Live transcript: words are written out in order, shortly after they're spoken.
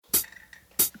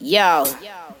Yo.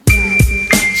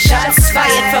 Shots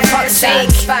fired for fuck's sake.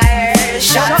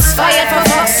 Shots fired for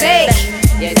fuck's sake.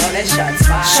 You know that shots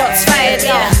fired. Shots fired,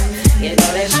 yeah. You know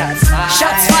that shots fired.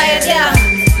 Shots fired, yeah.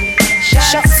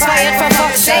 Shots fired for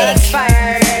fuck's sake.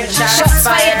 Shots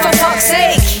fired for fuck's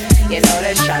sake. You know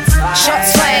that shots fired.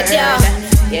 Shots fired, yeah.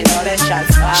 You know that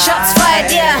shots fired. Shots fired,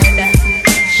 yeah.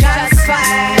 Shots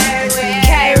fired.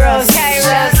 Kairos.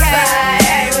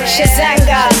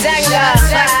 Shazanga.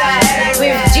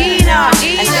 With Gina.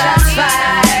 And shots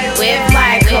fired with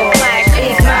Michael.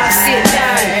 Big mouth, sit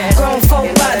down. Grown folk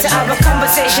about to have a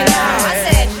conversation now.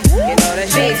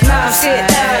 Big mouth, sit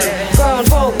down. Grown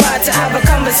folk about to have a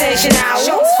conversation now.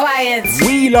 Shots fired.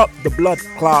 Wheel up the blood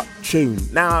clot tune.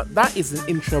 Now that is an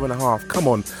intro and a half. Come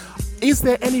on. Is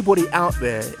there anybody out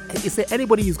there? Is there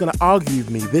anybody who's going to argue with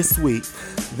me this week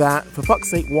that for fuck's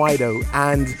sake, Wido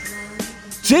and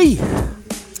G,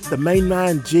 the main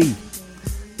man G,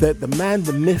 the man,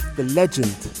 the myth, the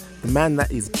legend, the man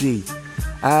that is G,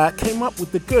 came up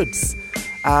with the goods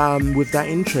with that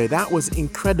intro. That was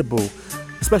incredible.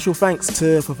 Special thanks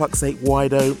to, for fuck's sake,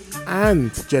 Wido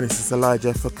and Genesis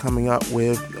Elijah for coming up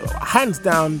with, hands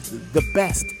down, the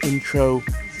best intro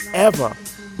ever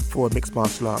for a Mixed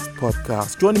Martial Arts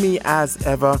podcast. Joining me as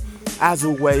ever, as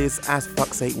always, as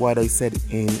fuck's sake, Wido said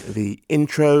in the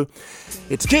intro,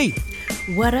 it's G.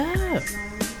 What up?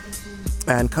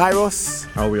 And Kairos.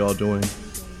 How are we all doing?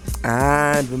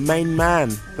 And the main man,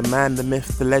 the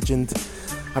myth, the legend.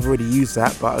 I've already used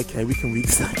that, but okay, we can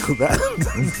recycle that.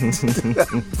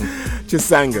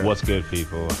 Chasanga. What's good,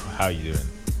 people? How you doing?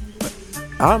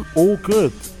 I'm all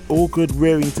good,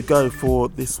 rearing to go for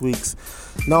this week's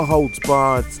No Holds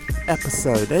Barred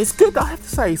episode. It's good, I have to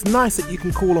say, it's nice that you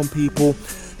can call on people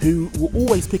who will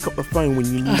always pick up the phone when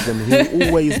you need them, who will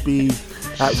always be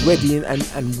ready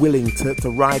and willing to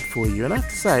ride for you. And I have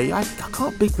to say, I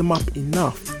can't big them up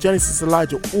enough. Genesis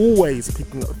Elijah always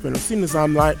picking up the phone. As soon as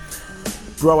I'm like,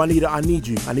 bro, I need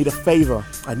you. I need a favor.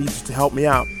 I need you to help me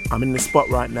out. I'm in the spot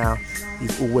right now.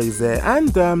 He's always there.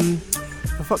 And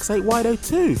for fuck's sake, Wido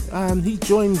too. He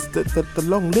joins the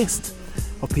long list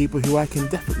of people who I can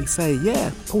definitely say,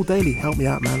 yeah, Paul Daly, help me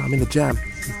out, man. I'm in the jam.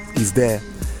 He's there.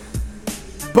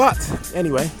 But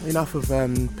anyway, enough of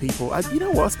people. You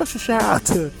know what? A special shout out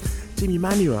to Jimmy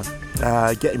Manua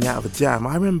getting me out of a jam.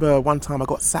 I remember one time I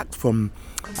got sacked from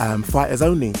Fighters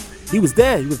Only. He was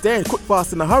there in quick,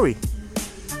 fast, in a hurry.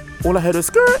 All I heard was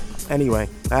skirt. Anyway,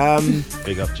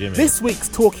 big up Jimmy. This week's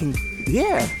talking,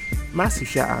 yeah, massive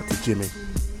shout out to Jimmy.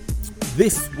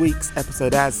 This week's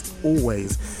episode, as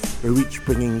always, we're each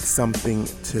bringing something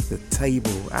to the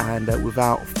table. And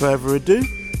without further ado,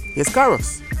 here's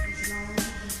Kairos.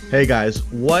 Hey guys,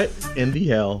 what in the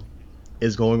hell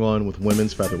is going on with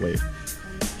women's featherweight?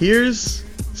 Here's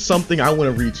something I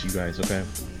want to read to you guys, okay?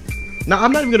 Now,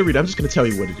 I'm not even going to read it, I'm just going to tell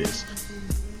you what it is.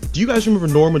 Do you guys remember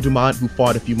Norma Dumont, who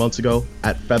fought a few months ago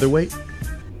at featherweight?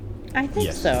 I think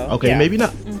Yes. so. Okay, yeah. maybe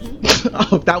not.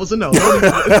 Oh, that was a no. We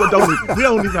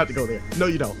don't even have to go there. No,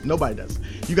 you don't. Nobody does.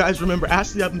 You guys remember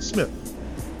Ashley Evans Smith?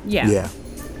 Yeah.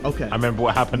 Okay. I remember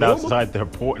what happened outside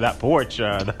that porch.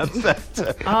 That's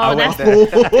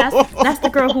the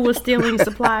girl who was stealing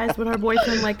supplies with her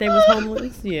boyfriend like they was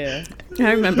homeless. Yeah,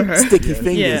 I remember her. Sticky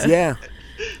fingers, yeah.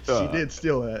 She did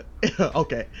steal that.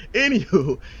 Okay.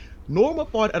 Anywho, Norma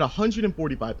fought at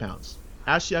 145 pounds.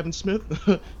 Ashley Evans Smith,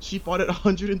 she fought at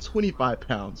 125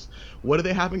 pounds. What do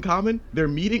they have in common? They're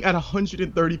meeting at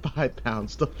 135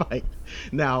 pounds to fight.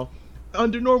 Now,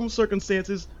 under normal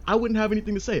circumstances, I wouldn't have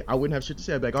anything to say. I wouldn't have shit to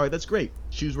say. I'd be like, all right, that's great.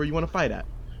 Choose where you want to fight at.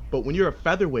 But when you're a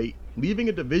featherweight, leaving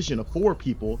a division of 4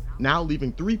 people, now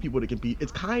leaving 3 people to compete,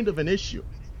 it's kind of an issue.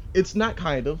 It's not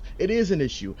kind of. It is an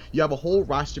issue. You have a whole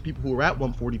roster of people who are at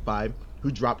 145 who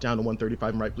dropped down to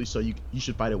 135, and rightfully so. You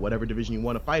should fight at whatever division you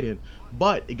want to fight in.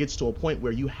 But it gets to a point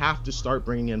where you have to start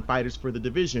bringing in fighters for the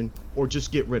division or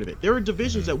just get rid of it. There are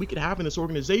divisions that we could have in this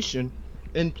organization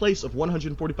in place of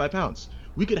 145 pounds.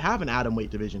 We could have an atomweight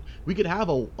division. We could have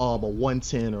a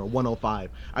 110 or a 105.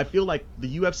 I feel like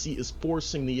the UFC is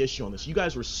forcing the issue on this. You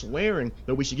guys were swearing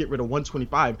that we should get rid of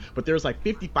 125, but there's like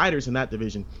 50 fighters in that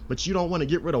division. But you don't want to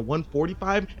get rid of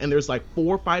 145, and there's like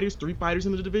 3 fighters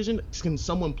in the division. Can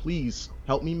someone please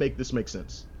help me make this make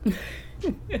sense?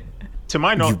 To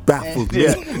my knowledge, You baffled,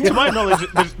 yeah. to my knowledge,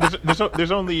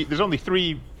 there's only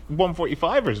 3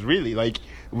 145ers really, like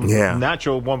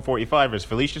natural 145ers: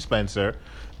 Felicia Spencer,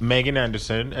 Megan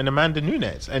Anderson, and Amanda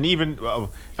Nunes. And even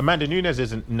Amanda Nunes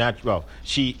isn't natural.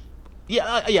 Well,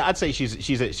 I'd say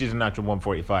she's a natural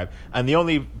 145. And the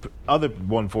only other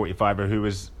 145er who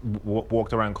was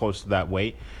walked around close to that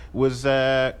weight was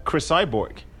Chris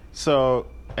Cyborg. So,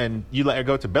 and you let her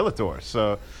go to Bellator.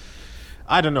 So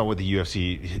I don't know what the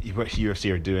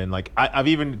UFC are doing. Like I've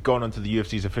even gone onto the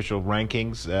UFC's official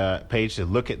rankings page to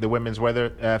look at the women's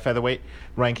featherweight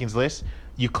rankings list.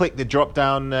 You click the drop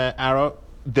down arrow.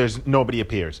 There's nobody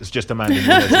appears. It's just Amanda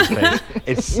Nunes'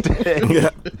 face.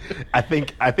 I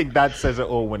think that says it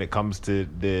all when it comes to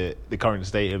the current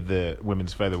state of the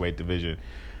women's featherweight division.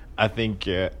 I think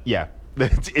as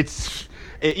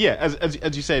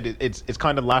you said, it's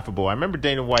kind of laughable. I remember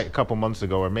Dana White a couple months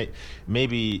ago, or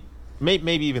maybe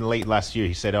even late last year,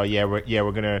 he said, "Oh yeah,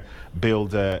 we're gonna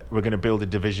build a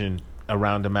division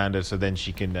around Amanda, so then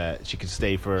she can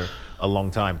stay for a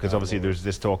long time." Because obviously there's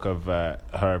this talk of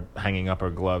her hanging up her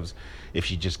gloves if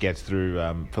she just gets through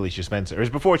Felicia Spencer. It was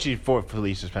before she fought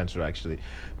Felicia Spencer actually,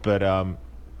 but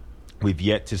we've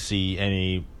yet to see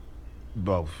any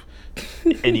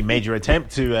major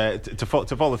attempt to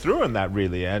follow through on that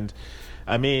really. And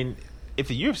I mean, if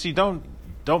the UFC don't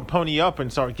pony up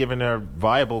and start giving her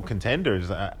viable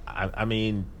contenders, I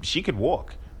mean, she could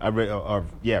walk.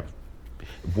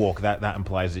 Walk. That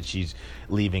implies that she's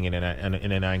leaving in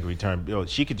an angry term.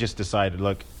 She could just decide,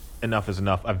 look, enough is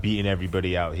enough. I've beaten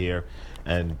everybody out here,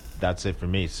 and that's it for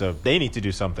me. So they need to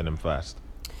do something and fast.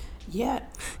 Yeah.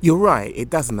 You're right.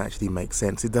 It doesn't actually make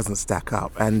sense. It doesn't stack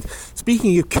up. And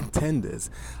speaking of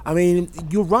contenders, I mean,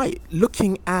 you're right.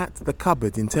 Looking at the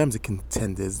cupboard in terms of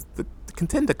contenders, the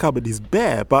contender cupboard is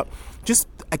bare. But just,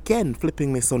 again,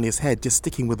 flipping this on his head, just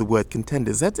sticking with the word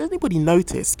contenders, has anybody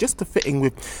noticed, just to fit in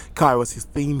with Kairos'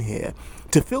 theme here,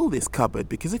 to fill this cupboard?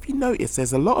 Because if you notice,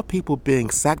 there's a lot of people being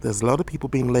sacked, there's a lot of people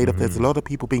being laid off, there's a lot of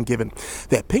people being given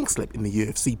their pink slip in the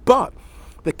UFC. But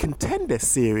the Contender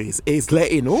Series is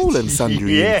letting all and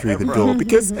sundry in through the door,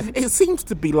 because it seems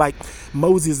to be like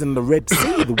Moses and the Red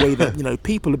Sea, the way that,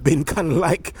 people have been kind of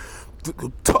like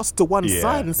tossed to one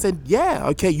side and said,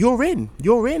 okay, you're in.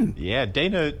 Yeah,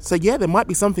 Dana. So there might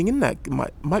be something in that.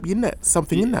 Might be in that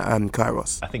something in that.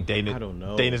 Kairos. I think Dana. I don't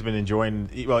know. Dana's been enjoying.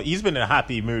 Well, he's been in a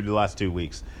happy mood the last 2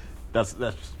 weeks. That's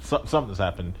something's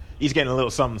happened. He's getting a little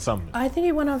something. I think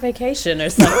he went on vacation or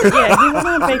something. Yeah, he went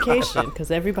on vacation because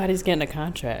everybody's getting a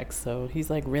contract, so he's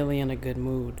like really in a good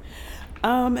mood.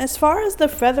 As far as the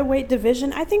featherweight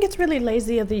division, I think it's really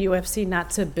lazy of the UFC not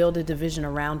to build a division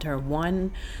around her.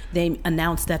 One, they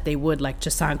announced that they would, like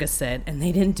Chisanga said, and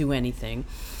they didn't do anything.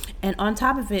 And on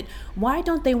top of it, why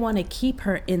don't they want to keep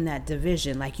her in that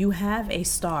division? Like, you have a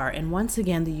star, and once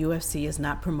again, the UFC is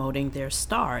not promoting their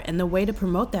star. And the way to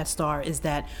promote that star is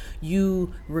that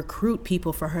you recruit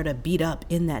people for her to beat up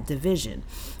in that division.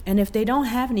 And if they don't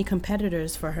have any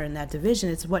competitors for her in that division,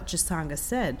 it's what Chisanga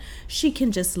said. She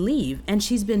can just leave. And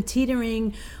she's been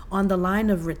teetering on the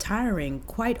line of retiring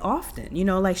quite often.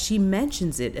 Like she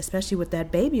mentions it, especially with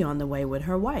that baby on the way with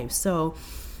her wife. So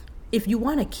if you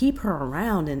want to keep her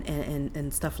around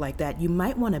and stuff like that, you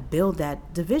might want to build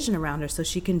that division around her so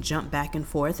she can jump back and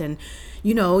forth and,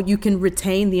 you can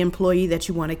retain the employee that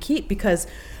you want to keep. Because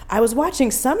I was watching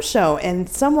some show and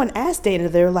someone asked Dana,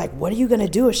 they're like, what are you going to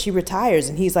do if she retires?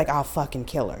 And he's like, I'll fucking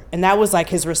kill her. And that was like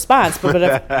his response. But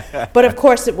of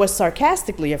course, it was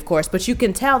sarcastically, of course. But you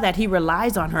can tell that he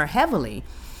relies on her heavily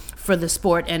for the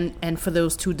sport and for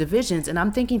those two divisions. And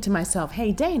I'm thinking to myself,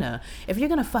 hey, Dana, if you're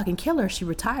going to fucking kill her, she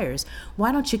retires,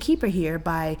 why don't you keep her here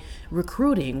by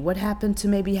recruiting? What happened to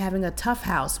maybe having a tough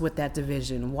house with that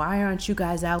division? Why aren't you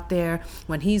guys out there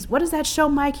when what is that show,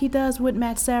 Mike, he does with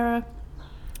Matt Serra?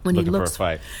 When looking he looks for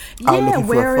a fight. Yeah,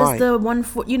 where is the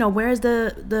where's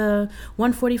the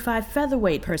 145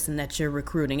 featherweight person that you're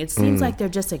recruiting? It seems like they're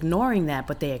just ignoring that,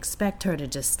 but they expect her to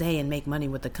just stay and make money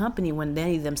with the company when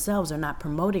they themselves are not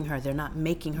promoting her. They're not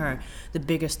making her the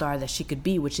bigger star that she could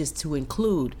be, which is to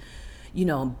include,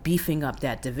 beefing up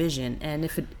that division. And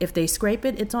if they scrape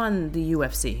it, it's on the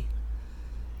UFC.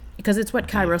 Because it's what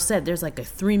Cairo said. There's like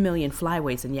 3 million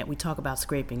flyweights, and yet we talk about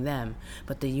scraping them.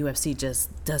 But the UFC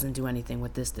just doesn't do anything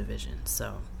with this division.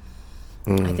 So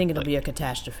I think it'll be a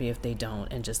catastrophe if they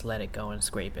don't and just let it go and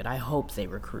scrape it. I hope they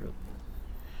recruit.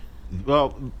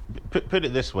 Well, put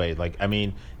it this way. Like, I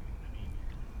mean,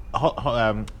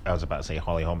 I was about to say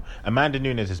Holly Holm. Amanda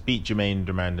Nunes has beat Jermaine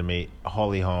Durandamy.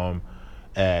 Holly Holm,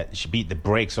 she beat the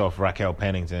brakes off Raquel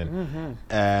Pennington.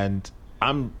 And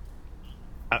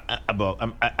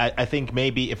I think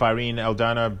maybe if Irene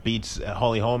Aldana beats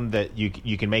Holly Holm, that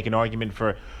you can make an argument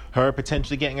for her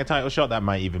potentially getting a title shot. That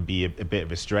might even be a bit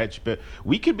of a stretch, but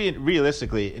we could be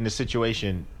realistically in a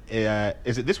situation.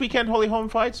 Is it this weekend Holly Holm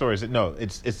fights, or is it no?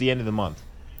 It's the end of the month.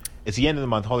 It's the end of the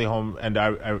month. Holly Holm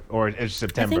or it's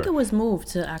September. I think it was moved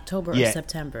to October or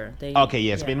September.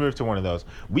 It's been moved to one of those.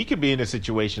 We could be in a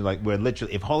situation like where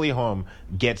literally, if Holly Holm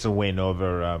gets a win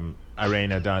over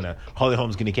Irene Aldana, Holly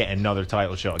Holm's going to get another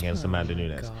title shot against Amanda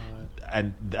Nunes, God.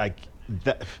 and like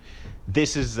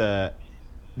this is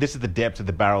the depth of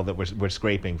the barrel that we're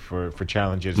scraping for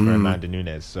challenges for Amanda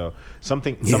Nunes. So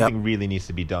something really needs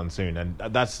to be done soon, and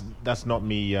that's not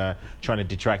me trying to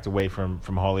detract away from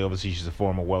Holly. Obviously, she's a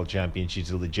former world champion;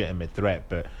 she's a legitimate threat.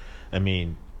 But I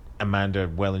mean, Amanda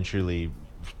well and truly,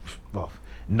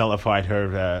 nullified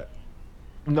her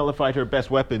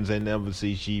best weapons, and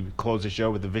obviously she closed the show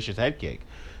with a vicious head kick.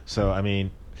 So I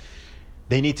mean,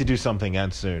 they need to do something,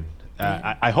 and soon.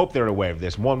 I hope they're aware of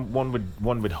this. One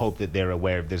would hope that they're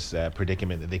aware of this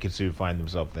predicament that they could soon find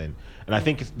themselves in. And I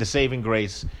think the saving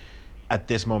grace at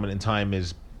this moment in time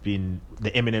has been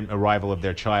the imminent arrival of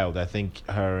their child. I think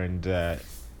her and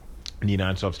Nina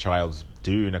Ansov's child's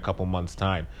due in a couple months'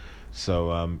 time.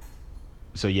 So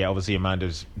yeah, obviously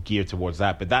Amanda's geared towards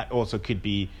that, but that also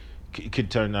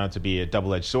could turn out to be a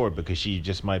double-edged sword, because she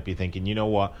just might be thinking, you know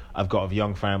what, I've got a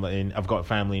young family and I've got a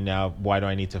family now, why do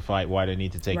I need to fight, why do I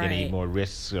need to take any more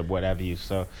risks or whatever you.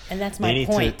 So and that's my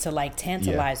point, to like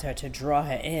tantalize her, to draw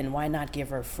her in. Why not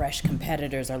give her fresh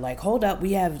competitors, or like, hold up,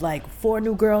 we have like 4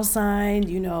 new girls signed,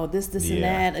 this and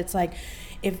that. It's like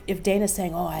if Dana's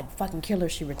saying, oh, I'd fucking kill her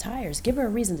if she retires, give her a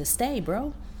reason to stay,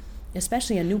 bro.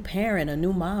 Especially a new parent, a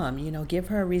new mom, give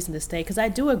her a reason to stay. Because I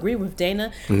do agree with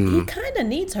Dana. He kind of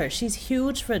needs her. She's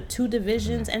huge for 2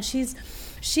 divisions, and she's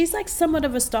like somewhat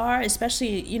of a star,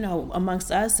 especially, amongst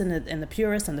us and the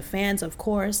purists and the fans, of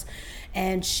course.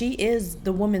 And she is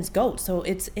the woman's GOAT. So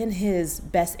it's in his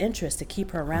best interest to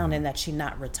keep her around and that she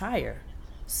not retire.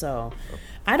 So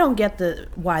I don't get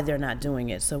why they're not doing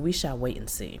it. So we shall wait and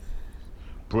see.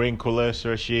 Bring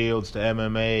Claressa Shields to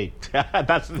MMA.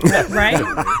 that's right.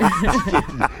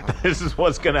 This is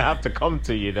what's going to have to come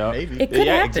to, Maybe. It could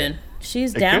happen.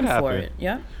 She's down for it.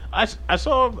 Yeah. I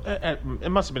saw it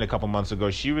must have been a couple months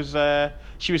ago. She was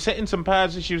hitting some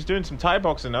pads and she was doing some Thai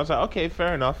boxing. I was like, okay,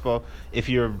 fair enough. Well, if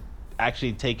you're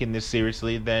actually taking this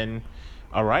seriously, then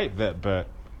all right. But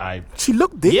she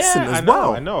looked decent as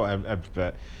well. I know.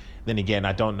 But then again,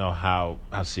 I don't know how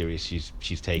serious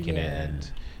she's taking it,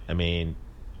 and I mean,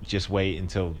 just wait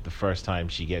until the first time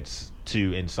she gets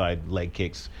 2 inside leg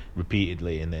kicks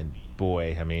repeatedly, and then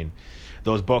boy, I mean,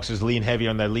 those boxers lean heavy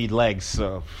on their lead legs,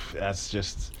 so that's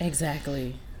just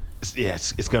exactly.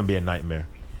 It's going to be a nightmare.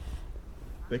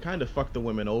 They kind of fucked the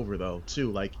women over though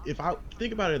too. Like, if I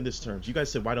think about it in this terms, you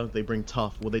guys said why don't they bring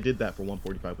tough? Well, they did that for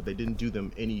 145, but they didn't do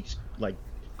them any like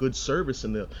good service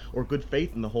or good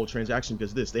faith in the whole transaction,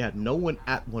 because they had no one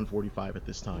at 145 at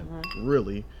this time,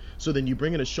 really. So then you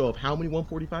bring in a show of how many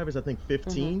 145ers? I think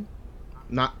 15.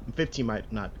 Not 15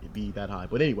 might not be that high,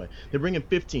 but anyway, they're bringing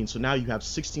 15. So now you have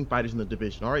 16 fighters in the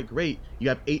division. All right, great. You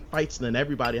have 8 fights, and then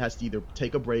everybody has to either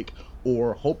take a break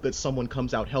or hope that someone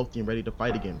comes out healthy and ready to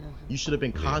fight again. You should have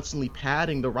been constantly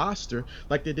padding the roster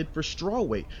like they did for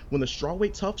strawweight. When the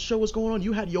strawweight tough show was going on,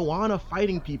 you had Joanna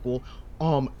fighting people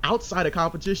outside of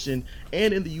competition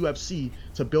and in the UFC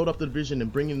to build up the division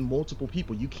and bring in multiple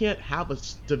people. You can't have a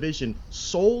division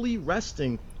solely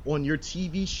resting on your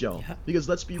TV show, because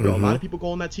let's be real, a lot of people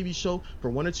go on that TV show for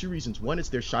 1 or 2 reasons. One, it's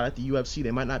their shot at the UFC. They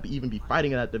might not even be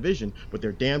fighting in that division, but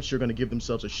they're damn sure going to give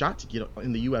themselves a shot to get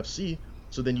in the UFC.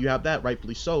 So then you have that,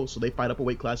 rightfully so they fight up a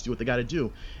weight class, do what they got to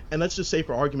do. And let's just say,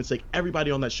 for argument's sake, everybody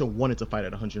on that show wanted to fight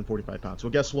at 145 pounds. Well,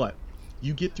 guess what?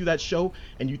 You get through that show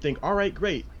and you think, all right,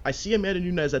 great, I see Amanda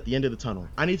Nunes at the end of the tunnel.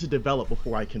 I need to develop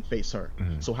before I can face her.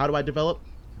 So how do I develop?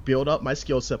 Build up my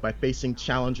skill set by facing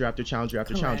challenger after challenger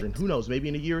after challenger. And who knows, maybe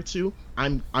in a year or 2,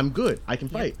 I'm good. I can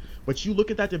fight. But you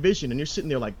look at that division and you're sitting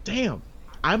there like, damn,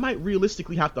 I might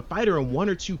realistically have to fight her in 1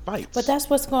 or 2 fights. But that's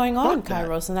what's going on,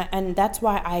 Kairos, and that's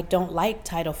why I don't like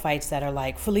title fights that are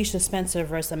like Felicia Spencer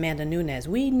versus Amanda Nunes.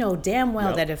 We know damn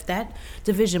well that if that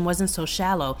division wasn't so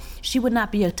shallow, she would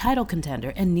not be a title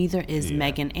contender, and neither is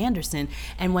Megan Anderson.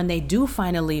 And when they do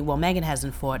finally, well, Megan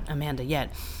hasn't fought Amanda yet,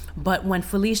 but when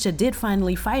Felicia did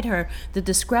finally fight her, the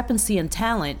discrepancy in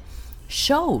talent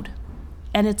showed.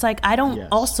 And it's like, I don't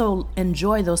also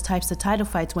enjoy those types of title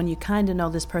fights when you kind of know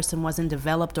this person wasn't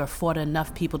developed or fought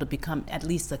enough people to become at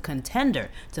least a contender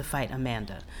to fight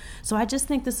Amanda. So I just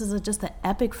think this is just an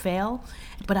epic fail,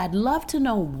 but I'd love to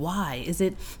know why. Is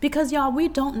it because, y'all, we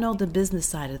don't know the business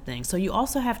side of things. So you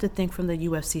also have to think from the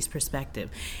UFC's perspective.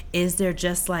 Is there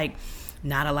just like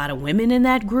not a lot of women in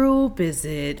that group? Is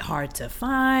it hard to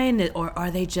find? Or are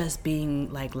they just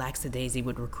being like lackadaisy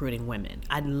with recruiting women?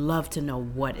 I'd love to know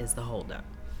what is the holdup.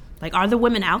 Like, are the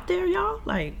women out there, y'all?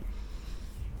 Like,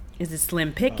 is it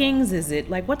slim pickings? Is it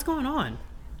like, what's going on?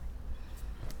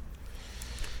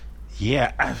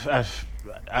 Yeah,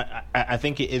 I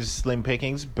think it is slim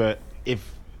pickings, but if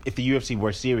the UFC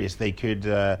were serious, they could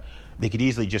they could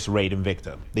easily just raid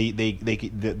Invicta.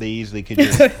 They easily could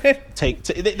just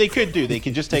they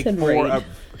could just take 4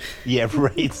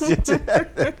 raids,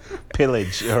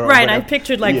 pillage. Or right, whatever. I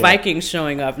pictured like Vikings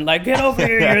showing up and like, get over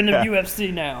here, you're in the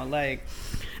UFC now. Like,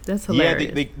 that's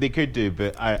hilarious. Yeah, they could do,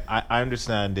 but I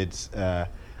understand it's. I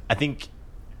think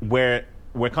we're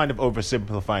kind of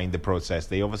oversimplifying the process.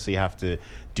 They obviously have to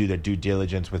do their due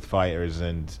diligence with fighters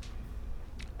and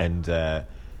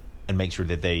make sure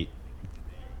that they're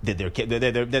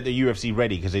UFC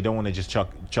ready, because they don't want to just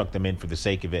chuck them in for the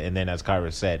sake of it. And then, as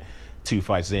Kyra said, 2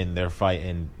 fights in, they're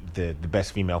fighting the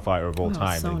best female fighter of all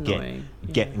time so and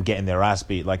getting their ass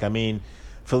beat. Like, I mean,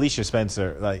 Felicia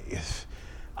Spencer. Like,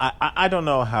 I don't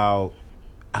know how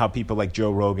people like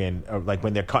Joe Rogan, or like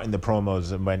when they're cutting the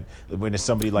promos, and when it's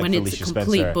somebody like Felicia Spencer,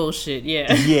 complete bullshit.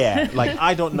 Yeah. Like,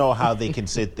 I don't know how they can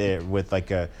sit there with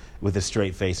a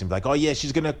straight face and be like, oh yeah,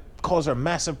 she's gonna cause her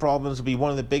massive problems, will be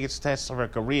one of the biggest tests of her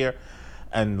career,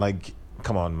 and like,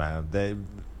 come on, man, they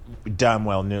damn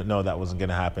well know that wasn't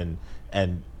gonna happen.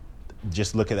 And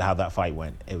just look at how that fight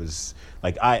went. It was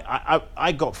like,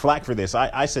 I got flack for this.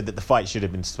 I said that the fight should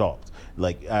have been stopped.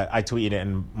 Like, I tweeted it,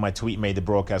 and my tweet made the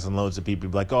broadcast, and loads of people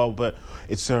be like, oh, but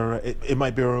it's her, it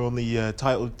might be her only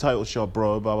title shot,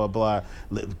 bro, blah blah blah.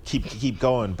 Keep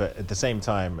going. But at the same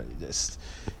time,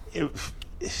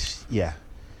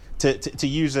 to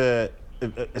use a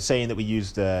saying that we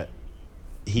used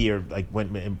here, like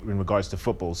when in regards to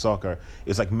football, soccer,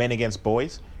 it's like men against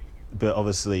boys. But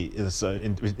obviously, it's,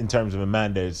 in terms of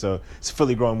Amanda, so it's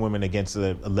fully grown women against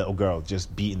a little girl,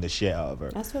 just beating the shit out of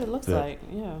her. That's what it looks like.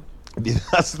 Yeah.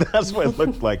 That's what it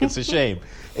looked like. It's a shame.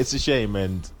 It's a shame,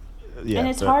 and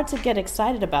it's hard to get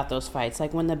excited about those fights.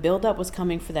 Like, when the build-up was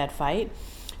coming for that fight,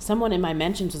 someone in my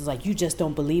mentions was like, you just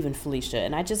don't believe in Felicia.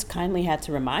 And I just kindly had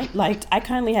to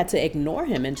ignore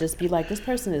him and just be like, this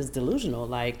person is delusional.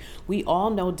 Like, we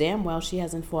all know damn well she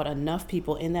hasn't fought enough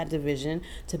people in that division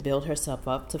to build herself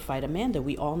up to fight Amanda.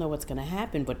 We all know what's going to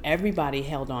happen, but everybody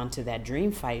held on to that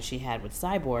dream fight she had with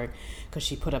Cyborg because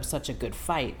she put up such a good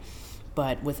fight.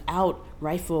 But without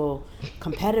rightful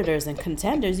competitors and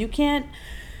contenders,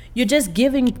 you're just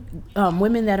giving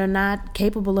women that are not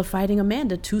capable of fighting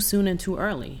Amanda too soon and too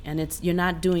early. And you're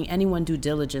not doing anyone due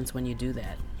diligence when you do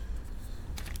that.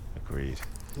 Agreed.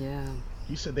 Yeah.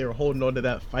 You said they were holding on to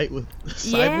that fight with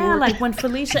Cyborg? Yeah, like when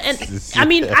Felicia... And I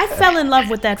mean, I fell in love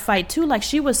with that fight, too. Like,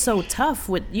 she was so tough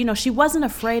with... she wasn't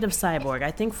afraid of Cyborg.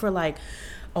 I think for, like,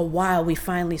 a while, we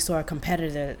finally saw a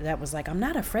competitor that was like, I'm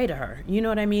not afraid of her. You know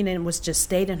what I mean? And was just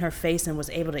stayed in her face and was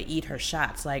able to eat her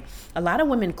shots. Like, a lot of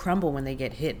women crumble when they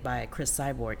get hit by Chris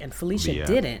Cyborg, and Felicia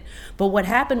didn't. But what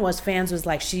happened was fans was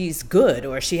like, she's good,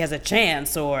 or she has a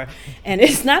chance, and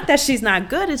it's not that she's not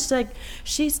good. It's like,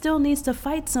 she still needs to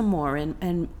fight some more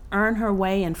and earn her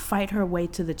way and fight her way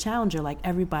to the challenger like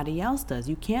everybody else does.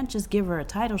 You can't just give her a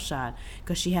title shot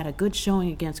because she had a good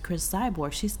showing against Chris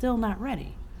Cyborg. She's still not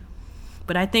ready.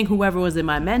 But I think whoever was in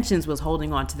my mentions was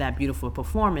holding on to that beautiful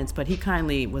performance, but he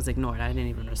kindly was ignored. I didn't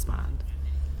even respond.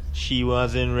 She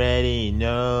wasn't ready.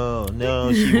 No,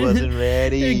 she wasn't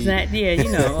ready. Exactly.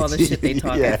 Yeah, all the shit they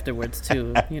talk afterwards,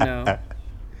 too,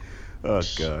 Oh,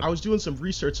 God. I was doing some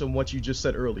research on what you just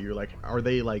said earlier. Like, are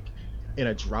they, like, in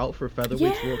a drought for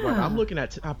featherweights worldwide? I'm looking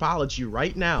at Tapology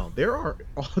right now.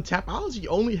 Tapology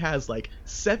only has like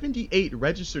 78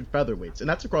 registered featherweights, and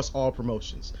that's across all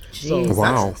promotions. Jeez. So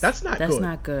wow, that's not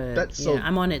good.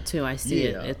 I'm on it too. I see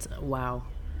it. It's wow.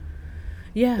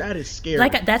 Yeah, that is scary.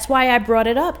 Like, that's why I brought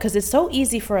it up, because it's so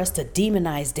easy for us to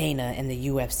demonize Dana in the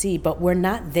UFC, but we're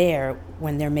not there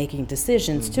when they're making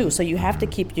decisions too. So you have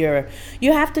to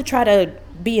you have to try to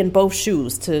be in both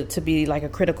shoes to be like a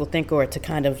critical thinker, or to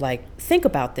kind of like think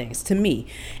about things, to me.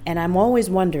 And I'm always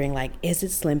wondering, like, is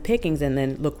it slim pickings? And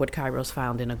then look what Kairos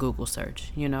found in a Google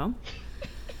search,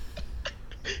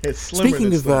 It's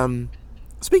slimmer.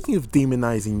 Speaking of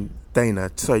demonizing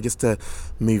Dana, sorry, just to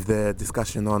move the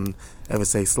discussion on ever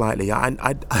so slightly, I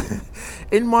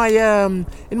in my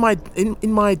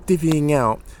divvying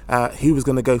out who was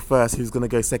going to go first, who was going to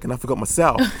go second, I forgot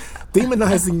myself.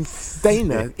 Demonizing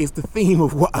Dana is the theme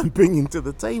of what I'm bringing to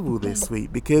the table this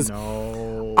week, because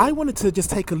I wanted to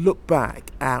just take a look back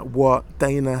at what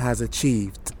Dana has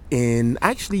achieved in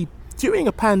actually during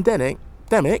a pandemic,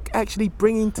 actually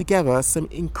bringing together some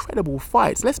incredible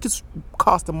fights. Let's just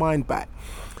cast a mind back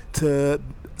to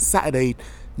Saturday,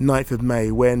 9th of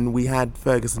May when we had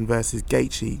Ferguson versus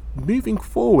Gaethje. Moving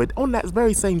forward, on that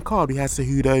very same card, we had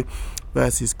Cejudo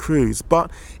versus Cruz.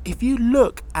 But if you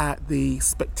look at the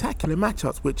spectacular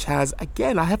matchups, which has,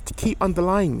 again, I have to keep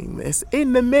underlining this,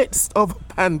 in the midst of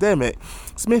a pandemic,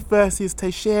 Smith versus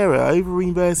Teixeira,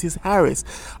 Overeem versus Harris,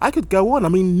 I could go on. I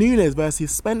mean, Nunes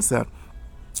versus Spencer.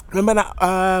 Remember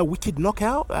that wicked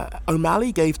knockout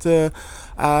O'Malley gave to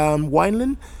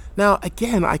Wineland? Now,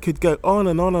 again, I could go on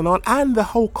and on and on. And the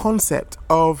whole concept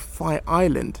of Fight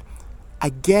Island,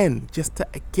 again, just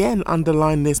to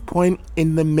underline this point,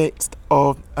 in the midst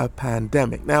of a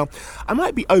pandemic. Now, I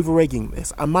might be over-egging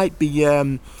this. I might be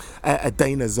a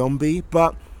Dana zombie,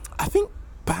 but I think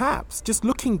perhaps, just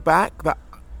looking back, that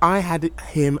I had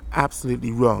him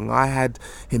absolutely wrong. I had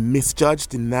him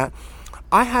misjudged in that.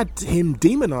 I had him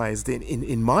demonized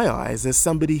in my eyes as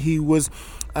somebody who was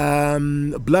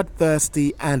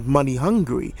bloodthirsty and money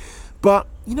hungry. But,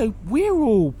 you know, we're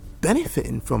all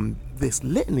benefiting from this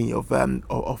litany of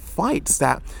fights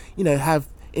that, you know, have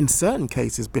in certain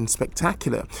cases been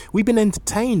spectacular. We've been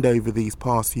entertained over these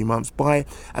past few months by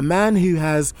a man who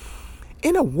has,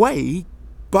 in a way,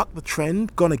 bucked the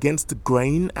trend, gone against the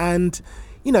grain, and,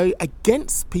 you know,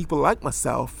 against people like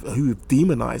myself who have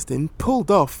demonized him, pulled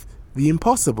off the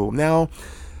impossible. Now,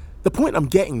 the point I'm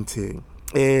getting to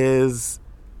is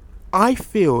I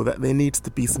feel that there needs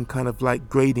to be some kind of like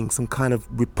grading, some kind of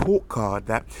report card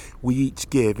that we each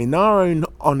give in our own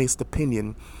honest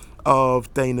opinion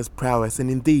of Dana's prowess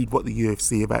and indeed what the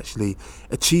UFC have actually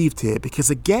achieved here. Because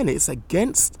again, it's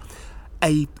against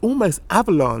a almost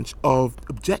avalanche of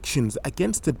objections,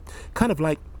 against a kind of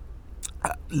like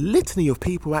a litany of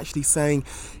people actually saying,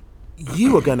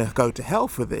 you are going to go to hell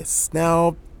for this.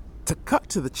 Now, to cut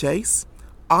to the chase,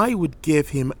 I would give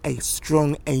him a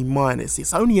strong A-.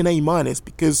 It's only an A-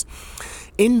 because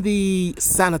in the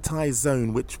sanitized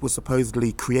zone, which was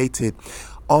supposedly created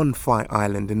on Fight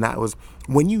Island, and that was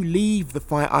when you leave the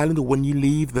Fight Island or when you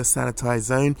leave the sanitized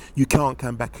zone, you can't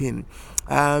come back in.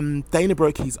 Dana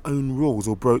broke his own rules,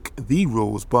 or broke the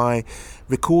rules, by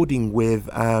recording with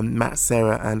Matt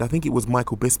Serra, and I think it was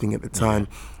Michael Bisping at the time,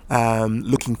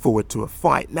 looking forward to a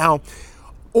fight. Now,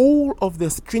 all of the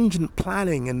stringent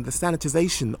planning and the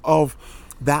sanitization of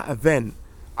that event,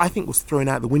 I think, was thrown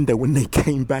out the window when they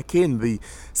came back in the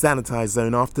sanitized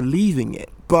zone after leaving it.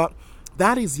 But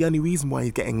that is the only reason why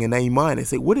he's getting an A-.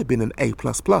 It would have been an A++,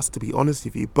 to be honest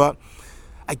with you. But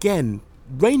again,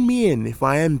 rein me in if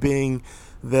I am being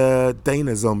the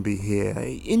Dana zombie here.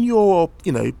 In your,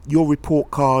 you know, your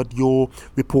report card, your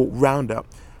report roundup,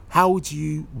 how would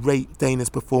you rate Dana's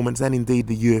performance and indeed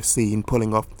the UFC in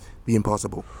pulling off the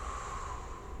impossible?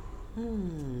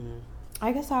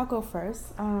 I guess I'll go first.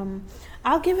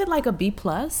 I'll give it like a B+.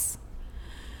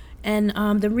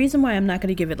 And the reason why I'm not going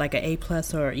to give it like an A+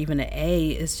 or even an A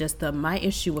is just my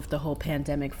issue with the whole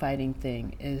pandemic fighting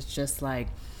thing is just like,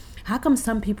 how come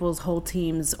some people's whole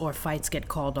teams or fights get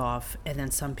called off and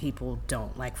then some people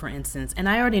don't? Like, for instance, and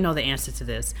I already know the answer to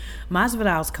this,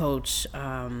 Masvidal's coach,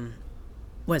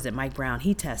 Mike Brown,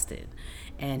 he tested.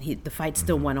 And the fight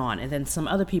still went on. And then some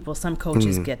other people, some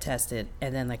coaches get tested,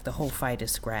 and then like the whole fight is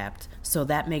scrapped. So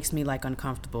that makes me like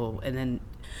uncomfortable. And then,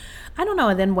 I don't know.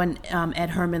 And then when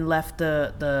Ed Herman left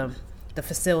the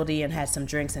facility and had some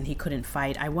drinks and he couldn't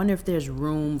fight, I wonder if there's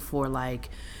room for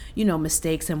like, you know,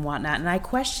 mistakes and whatnot. And I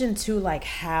question too, like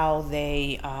how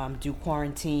they do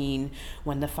quarantine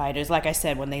when the fighters, like I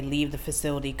said, when they leave the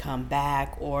facility, come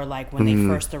back, or like when they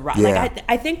first arrive. Yeah. Like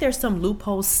I think there's some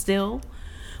loopholes still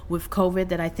with COVID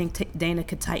that I think Dana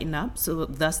could tighten up, so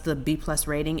thus the B+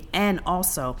 rating. And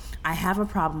also, I have a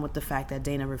problem with the fact that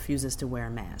Dana refuses to wear a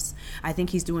mask. I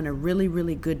think he's doing a really,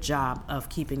 really good job of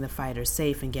keeping the fighters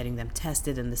safe and getting them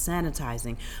tested and the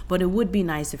sanitizing, but it would be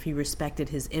nice if he respected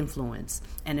his influence,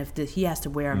 and if he has to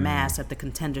wear a mask at the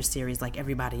Contender Series like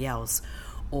everybody else,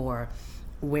 or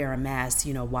wear a mask,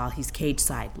 you know, while he's cage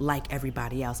side like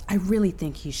everybody else. I really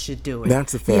think he should do it.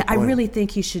 That's a fair point. I really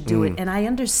think he should do it. And I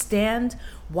understand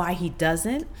why he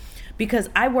doesn't, because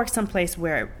I work someplace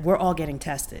where we're all getting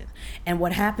tested. And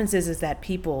what happens is that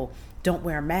people don't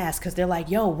wear masks because they're like,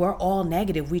 yo, we're all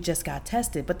negative, we just got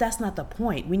tested. But that's not the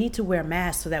point. We need to wear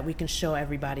masks so that we can show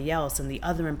everybody else and the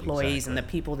other employees and the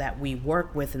people that we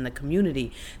work with in the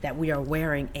community that we are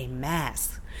wearing a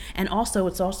mask. And also,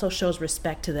 it also shows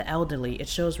respect to the elderly. It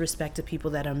shows respect to people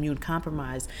that are immune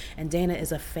compromised. And Dana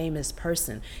is a famous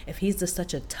person. If he's just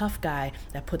such a tough guy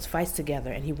that puts fights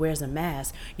together and he wears a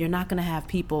mask, you're not going to have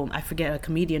people, I forget, a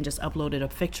comedian just uploaded a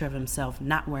picture of himself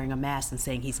not wearing a mask and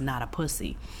saying he's not a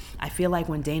pussy. I feel like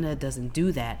when Dana doesn't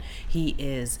do that, he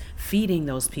is feeding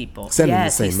those people. Sending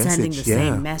yes, the same he's message. sending the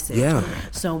same message. Yeah.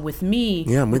 So with me,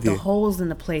 I'm with with the you. holes in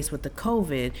the place with the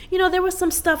COVID, there was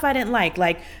some stuff I didn't like.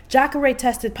 Like Jacare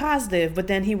tested positive, but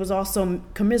then he was also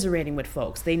commiserating with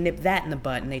folks. They nipped that in the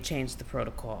butt and they changed the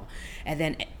protocol. And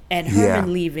then Ed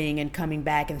Herman leaving and coming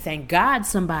back, and thank God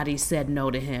somebody said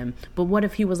no to him. But what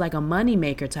if he was like a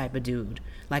moneymaker type of dude,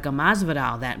 like a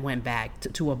Masvidal that went back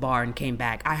to a bar and came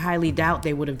back? I highly doubt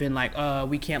they would have been like,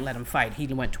 we can't let him fight. He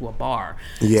went to a bar.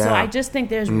 Yeah. So I just think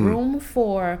there's room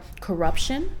for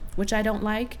corruption, which I don't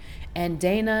like. And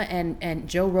Dana and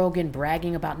Joe Rogan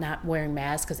bragging about not wearing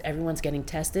masks because everyone's getting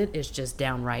tested is just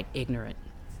downright ignorant.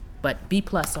 But B+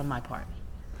 on my part.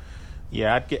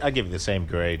 Yeah, I'd give it the same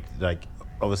grade. Like,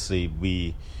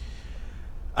 obviously,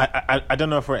 I don't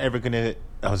know if we're ever going to...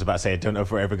 I was about to say, I don't know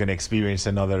if we're ever going to experience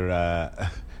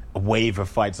another wave of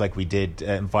fights like we did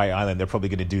in Fight Island. They're probably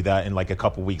going to do that in like a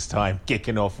couple weeks' time,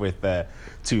 kicking off with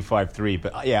 253.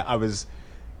 But yeah, I was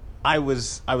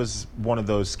one of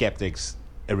those skeptics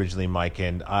originally, Mike,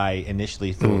 and I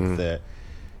initially thought that,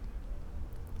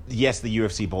 yes, the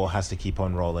UFC ball has to keep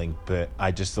on rolling, but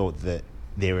I just thought that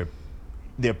they're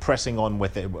pressing on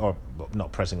with it, or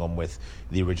not pressing on with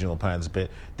the original plans, but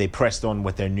they pressed on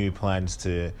with their new plans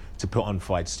to put on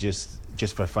fights just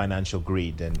for financial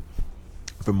greed and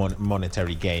for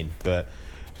monetary gain. But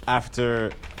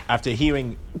after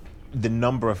hearing the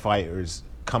number of fighters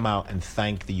come out and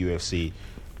thank the UFC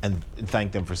and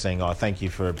thank them for saying, "Oh, thank you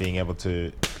for being able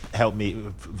to help me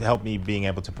being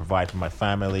able to provide for my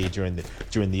family during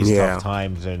these tough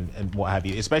times and what have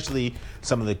you." Especially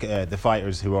some of the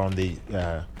fighters who are on the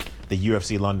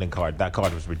UFC London card. That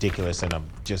card was ridiculous, and I'm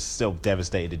just still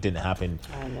devastated it didn't happen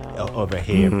over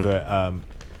here.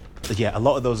 But yeah, a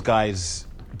lot of those guys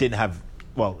didn't have.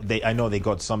 Well, I know they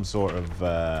got some sort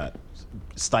of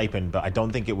stipend, but I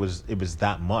don't think it was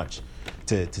that much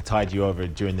to tide you over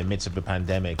during the midst of a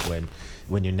pandemic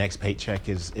when your next paycheck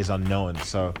is unknown.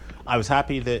 So I was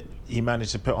happy that he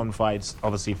managed to put on fights,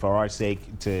 obviously for our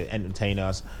sake, to entertain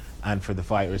us and for the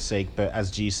fighters' sake. But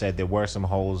as G said, there were some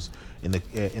holes in the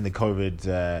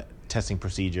COVID testing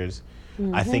procedures.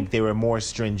 I think they were more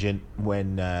stringent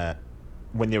when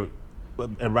they were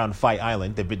around Fight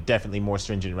Island. They've been definitely more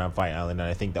stringent around Fight Island, and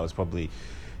I think that was probably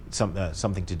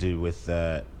something to do with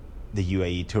the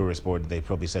UAE Tourist Board. They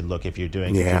probably said, look, if you're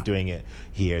doing it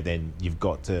here, then you've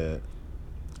got to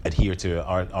adhere to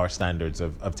our standards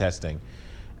of testing.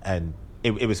 And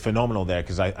it was phenomenal there,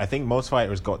 because I think most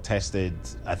fighters got tested,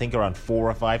 I think around 4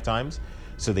 or 5 times.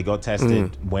 So they got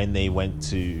tested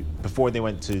before they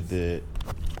went to the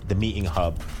meeting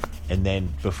hub, and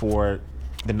then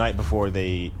the night before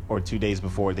or 2 days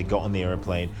before they got on the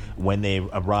airplane, when they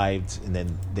arrived, and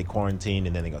then they quarantined,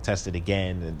 and then they got tested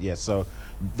again. And so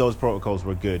those protocols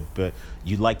were good, but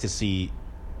you'd like to see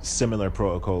similar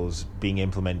protocols being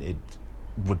implemented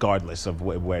regardless of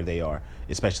where they are,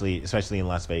 especially in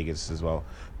Las Vegas as well.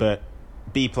 But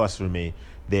B+ for me.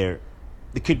 There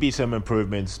could be some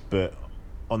improvements, but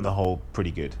on the whole,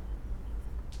 pretty good.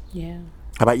 Yeah.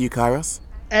 How about you, Kairos?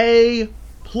 A+.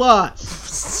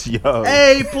 Yo.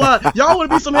 A+. Y'all want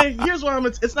to be some... Here's why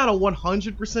it's not a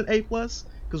 100% A+,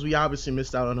 because we obviously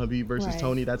missed out on Khabib versus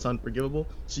Tony. That's unforgivable.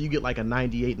 So you get like a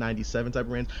 98, 97 type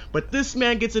of range. But this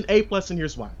man gets an A+, and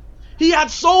here's why. He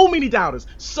had so many doubters,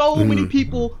 so many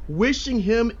people wishing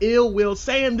him ill will,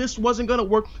 saying this wasn't going to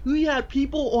work. We had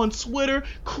people on Twitter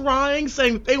crying,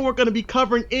 saying that they weren't going to be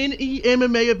covering any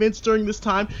MMA events during this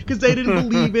time because they didn't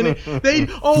believe in it.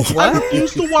 I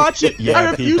refuse to watch it. Yeah, I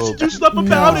refuse to do stuff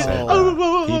about it.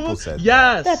 People said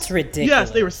yes. That's ridiculous. Yes,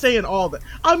 they were saying all that.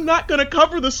 I'm not going to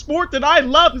cover the sport that I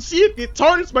love and see it get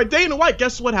tarnished by Dana White.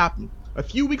 Guess what happened? A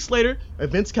few weeks later,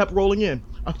 events kept rolling in.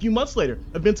 A few months later,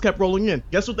 events kept rolling in.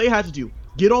 Guess what they had to do?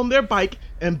 Get on their bike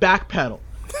and backpedal.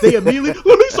 They immediately,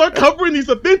 let me start covering these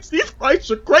events. These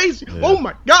fights are crazy. Yeah. Oh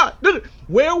my God.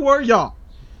 Where were y'all?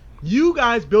 You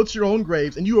guys built your own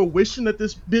graves, and you were wishing that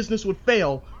this business would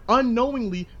fail,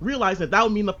 unknowingly realizing that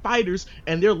would mean the fighters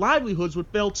and their livelihoods would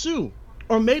fail too.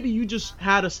 Or maybe you just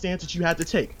had a stance that you had to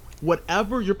take.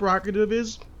 Whatever your prerogative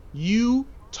is, you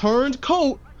turned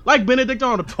coat like Benedict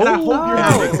Arnold. And I hope you're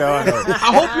happy.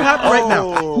 I hope you're happy right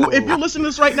now. If you're listening to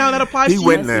this right now and that applies to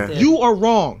you, you are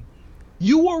wrong.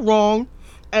 You are wrong,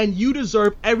 and you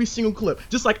deserve every single clip.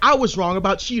 Just like I was wrong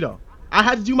about Cheeto. I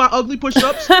had to do my ugly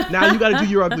push-ups. Now you got to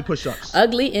do your ugly push-ups.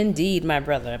 Ugly indeed, my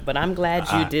brother. But I'm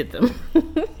glad you did them.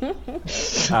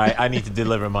 I need to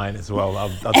deliver mine as well. I'll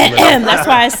deliver. That's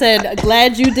why I said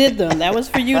glad you did them. That was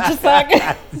for you to fuck.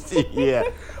 Yeah.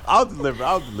 I'll deliver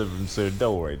them soon.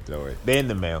 Don't worry. They're in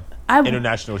the mail.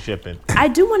 International shipping. I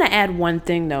do want to add one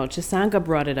thing though. Chisanga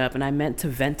brought it up, and I meant to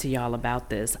vent to y'all about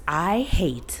this. I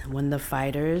hate when the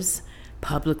fighters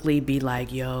publicly be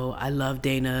like, yo, I love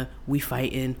Dana, we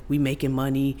fighting, we making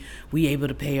money, we able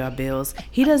to pay our bills.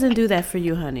 He doesn't do that for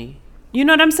you, honey. You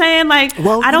know what I'm saying? Like,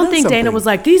 well, I don't think Dana was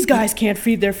like, these guys can't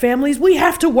feed their families. We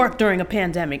have to work during a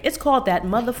pandemic. It's called that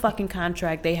motherfucking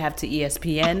contract they have to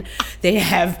ESPN. They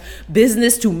have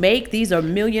business to make. These are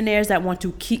millionaires that want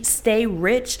to stay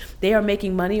rich. They are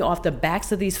making money off the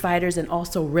backs of these fighters and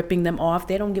also ripping them off.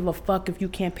 They don't give a fuck if you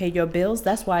can't pay your bills.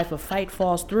 That's why if a fight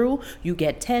falls through, you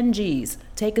get 10 G's.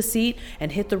 Take a seat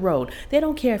and hit the road. They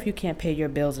don't care if you can't pay your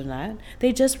bills or not.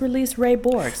 They just released Ray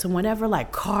Borg. So whenever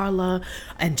like Carla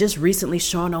and just recently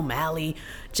Sean O'Malley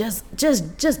just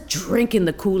drinking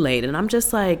the Kool-Aid, and I'm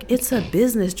just like, it's a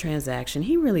business transaction.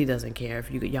 He really doesn't care if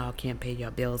y'all can't pay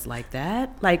your bills like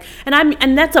that. Like,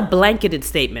 and that's a blanketed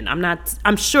statement.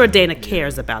 I'm sure Dana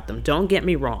cares about them. Don't get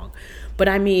me wrong. But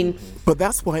I mean... But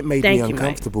that's why it made me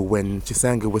uncomfortable when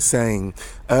Chisanga was saying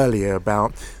earlier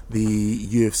about the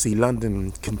UFC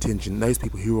London contingent, those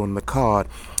people who were on the card.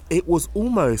 It was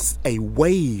almost a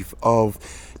wave of,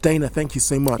 Dana, thank you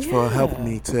so much for helping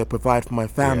me to provide for my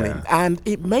family. Yeah. And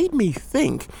it made me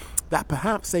think that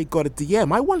perhaps they got a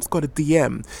DM. I once got a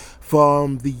DM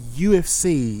from the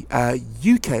UFC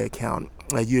UK account,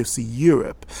 UFC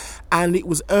Europe, and it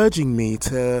was urging me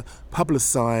to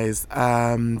publicise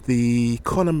the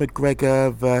Conor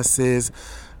McGregor versus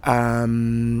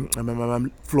Floyd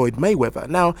Mayweather.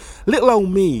 Now, little old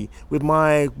me with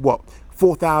my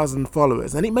 4,000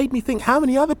 followers, and it made me think how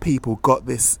many other people got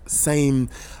this same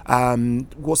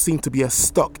what seemed to be a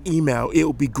stock email. It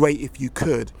would be great if you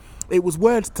could. It was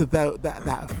words to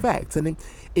that effect, and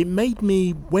it made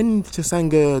me, when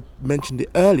Chisanga mentioned it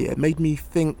earlier, it made me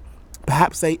think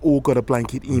perhaps they all got a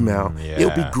blanket email. It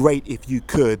would be great if you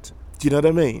could. Do you know what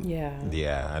I mean?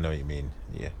 Yeah, I know what you mean.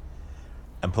 Yeah.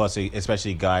 And plus,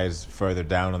 especially guys further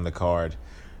down on the card,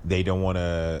 they don't want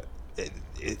to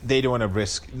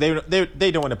risk. They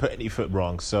don't want to put any foot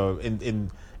wrong. So in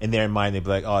their mind, they'd be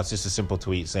like, oh, it's just a simple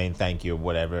tweet saying thank you or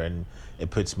whatever, and it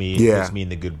puts me in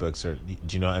the good books. Or do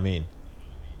you know what I mean?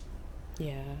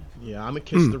 Yeah. Yeah, I'm gonna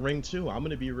kiss the ring too. I'm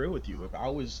gonna be real with you. If I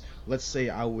was, let's say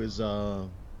I was, I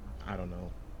don't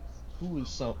know,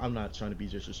 I'm not trying to be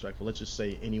disrespectful. Let's just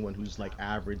say anyone who's like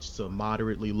average to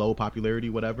moderately low popularity,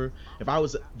 whatever. If I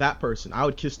was that person, I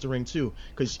would kiss the ring too.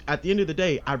 Because at the end of the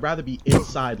day, I'd rather be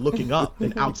inside looking up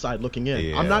than outside looking in.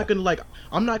 Yeah. I'm not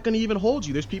gonna even hold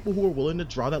you. There's people who are willing to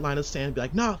draw that line of sand and be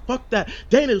like, nah, fuck that.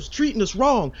 Dana's treating us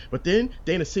wrong. But then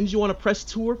Dana sends you on a press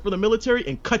tour for the military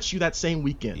and cuts you that same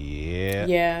weekend.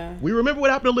 Yeah. We remember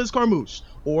what happened to Liz Carmouche.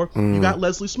 Or you got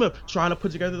Leslie Smith trying to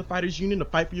put together the Fighters Union to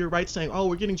fight for your rights, saying, oh,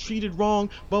 we're getting treated wrong,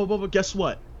 blah, blah, blah, blah. Guess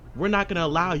what? We're not going to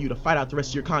allow you to fight out the rest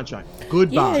of your contract.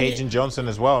 Goodbye. Cajun Johnson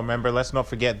as well. Remember, let's not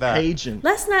forget that. Cajun.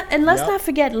 Let's not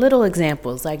forget little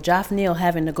examples, like Joff Neal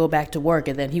having to go back to work,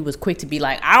 and then he was quick to be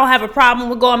like, I don't have a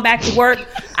problem with going back to work.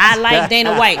 I like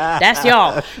Dana White. That's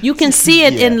y'all. You can see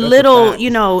it in little, you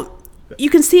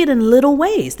can see it in little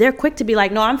ways. They're quick to be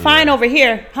like, no, I'm fine over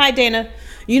here. Hi, Dana.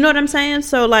 You know what I'm saying?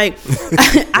 So, like,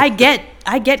 I get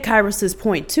Kyros's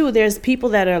point, too. There's people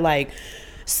that are, like,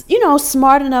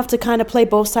 smart enough to kind of play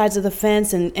both sides of the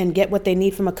fence and get what they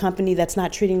need from a company that's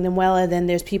not treating them well. And then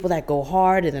there's people that go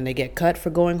hard, and then they get cut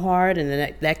for going hard, and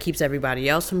then that keeps everybody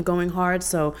else from going hard.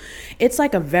 So it's,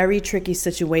 like, a very tricky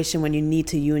situation when you need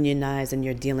to unionize and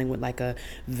you're dealing with, like, a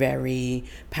very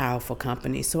powerful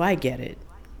company. So I get it,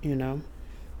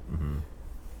 Mm-hmm.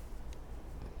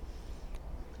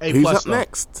 Who's up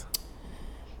next?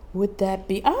 Would that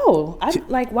be? Oh,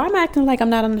 why am I acting like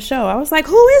I'm not on the show? I was like,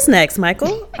 who is next,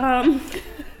 Michael? I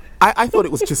thought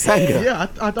it was Chisanga. Yeah, I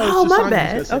thought it was Oh, Chisanga. my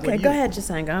bad. Okay, go ahead,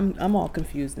 Chisanga. I'm all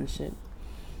confused and shit.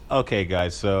 Okay,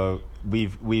 guys. So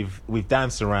we've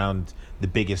danced around the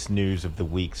biggest news of the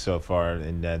week so far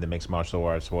in the mixed martial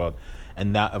arts world,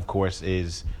 and that, of course,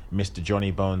 is Mr. Johnny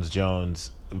Bones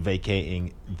Jones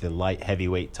vacating the light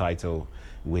heavyweight title,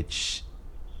 which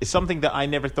is something that I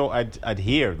never thought I'd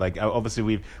hear. Like, obviously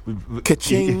we've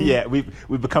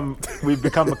become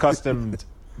accustomed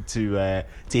to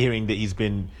hearing that he's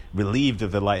been relieved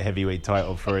of the light heavyweight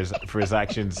title for his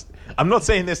actions. I'm not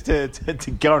saying this to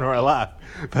garner a laugh,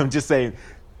 but I'm just saying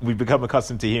we've become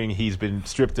accustomed to hearing he's been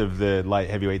stripped of the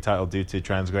light heavyweight title due to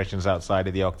transgressions outside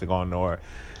of the octagon or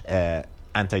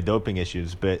anti-doping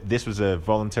issues. But this was a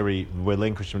voluntary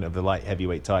relinquishment of the light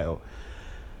heavyweight title,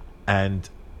 and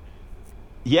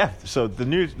yeah, so the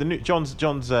new John's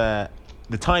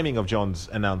the timing of John's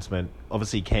announcement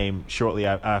obviously came shortly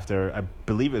after, I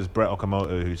believe it was Brett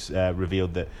Okamoto who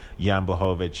revealed that Jan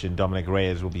Blachowicz and Dominic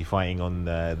Reyes will be fighting on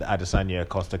the Adesanya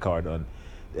Costa card on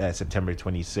September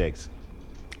 26th.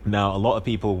 Now, a lot of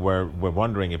people were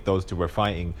wondering if those two were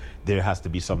fighting, there has to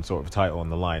be some sort of title on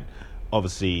the line.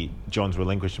 Obviously, John's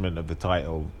relinquishment of the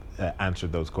title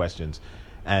answered those questions.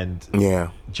 And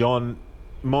John,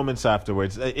 moments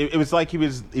afterwards, it was like he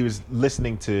was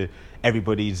listening to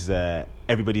everybody's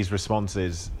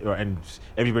responses and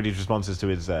everybody's responses to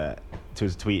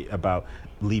his tweet about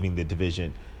leaving the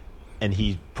division, and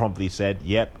he promptly said,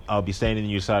 "Yep, I'll be staying in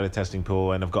the USADA testing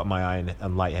pool, and I've got my eye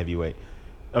on heavyweight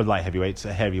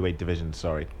division."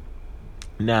 Sorry.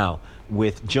 Now,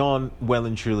 with John well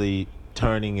and truly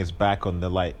turning his back on the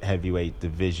light heavyweight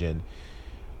division,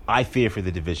 I fear for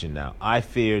the division now. I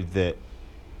fear that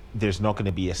there's not going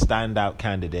to be a standout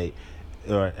candidate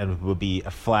and will be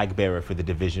a flag bearer for the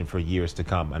division for years to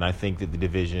come. And I think that the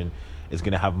division is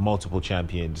going to have multiple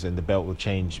champions, and the belt will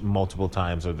change multiple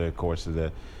times over the course of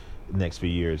the next few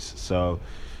years. So,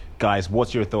 guys,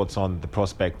 what's your thoughts on the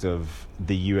prospect of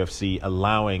the UFC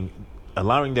allowing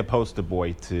their poster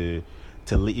boy to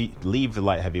leave the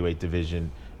light heavyweight division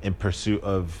in pursuit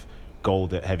of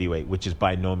gold at heavyweight, which is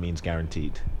by no means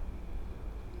guaranteed?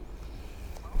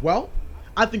 Well,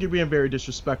 I think you're being very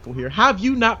disrespectful here. Have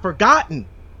you not forgotten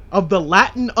of the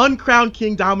Latin uncrowned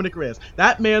king Dominic Reyes?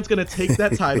 That man's going to take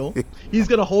that title. He's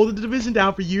going to hold the division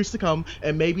down for years to come,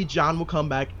 and maybe John will come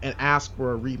back and ask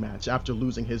for a rematch after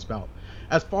losing his belt.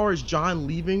 As far as John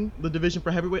leaving the division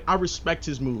for heavyweight, I respect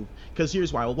his move, because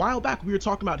here's why. A while back, we were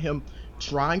talking about him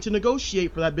trying to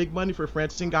negotiate for that big money for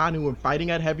Francis Ngannou and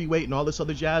fighting at heavyweight and all this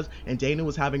other jazz, and Dana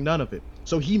was having none of it.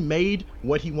 So he made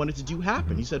what he wanted to do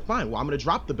happen. He said, fine, well, I'm going to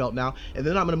drop the belt now, and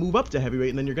then I'm going to move up to heavyweight,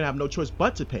 and then you're going to have no choice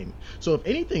but to pay me. So if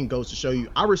anything goes to show you,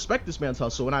 I respect this man's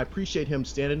hustle, and I appreciate him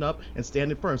standing up and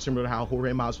standing firm, similar to how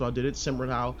Jorge Masvidal did it, similar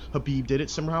to how Khabib did it,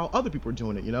 similar to how other people are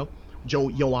doing it, you know?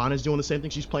 Joanna's doing the same thing.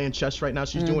 She's playing chess right now.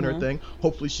 She's doing her thing.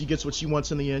 Hopefully she gets what she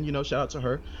wants in the end, you know, shout out to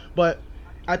her. But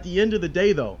at the end of the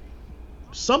day, though,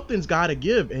 something's got to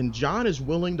give, and John is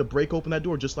willing to break open that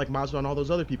door just like Masvidal and all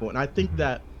those other people. And I think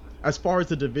that as far as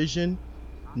the division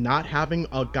not having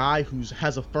a guy who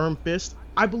has a firm fist,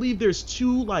 I believe there's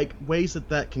two ways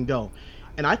that can go.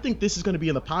 And I think this is going to be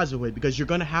in the positive way, because you're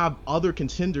going to have other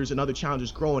contenders and other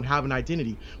challengers grow and have an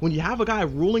identity. When you have a guy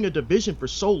ruling a division for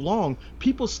so long,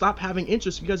 people stop having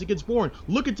interest because it gets boring.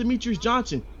 Look at Demetrius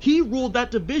Johnson. He ruled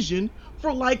that division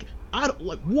for 20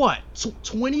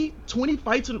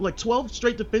 fights and 12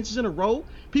 straight defenses in a row.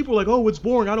 People are like, oh, it's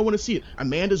boring, I don't want to see it.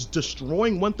 Amanda's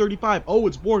destroying 135. Oh,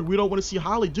 it's boring, we don't want to see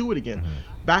Holly do it again.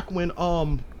 Back when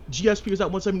GSP was at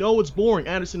 170, oh, it's boring.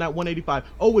 Anderson at 185,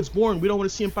 oh, it's boring, we don't want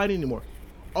to see him fight anymore.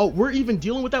 Oh, we're even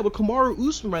dealing with that with Kamaru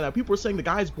Usman right now. People are saying the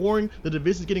guy's boring, the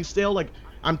division's getting stale.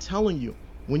 I'm telling you,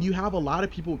 when you have a lot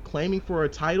of people claiming for a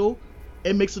title,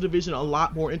 it makes the division a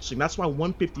lot more interesting. That's why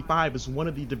 155 is one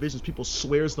of the divisions people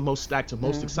swear is the most stacked and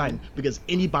most exciting, because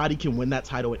anybody can win that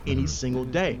title at any single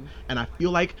day. And I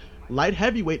feel like light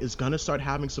heavyweight is going to start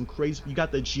having some crazy... You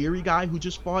got the Jiri guy who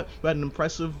just fought, who had an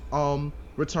impressive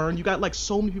return. You got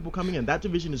so many people coming in. That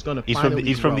division is going to finally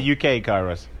He's from the UK,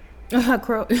 Kairos.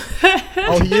 Crow.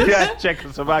 Oh, he is? Yeah,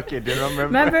 Czechoslovakia. Do you remember?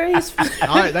 Remember, he's...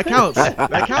 All right, that counts.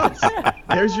 That counts.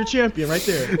 There's your champion right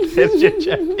there. There's your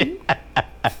champion.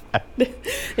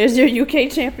 There's your UK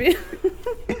champion.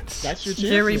 That's your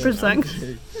champion. Jerry Persunk.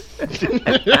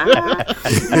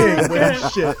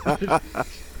 Shit.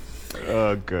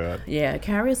 Oh, God. Yeah,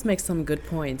 Kairos makes some good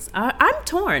points. I'm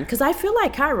torn, because I feel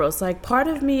like Kairos, part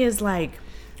of me is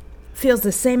feels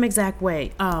the same exact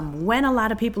way. When a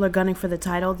lot of people are gunning for the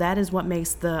title, that is what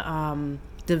makes the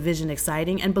division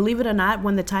exciting. And believe it or not,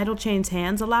 when the title changes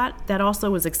hands a lot, that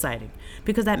also is exciting,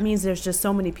 because that means there's just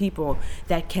so many people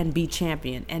that can be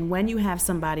champion. And when you have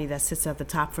somebody that sits at the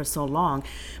top for so long,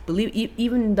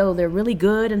 even though they're really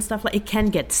good and stuff, it can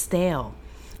get stale.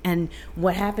 And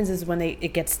what happens is when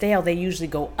it gets stale, they usually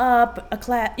go up a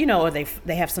class, or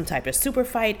they have some type of super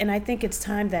fight. And I think it's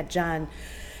time that John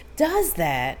does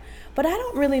that. But I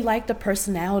don't really like the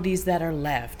personalities that are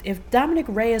left. If Dominic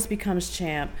Reyes becomes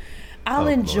champ, I'll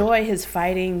enjoy his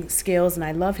fighting skills, and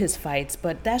I love his fights,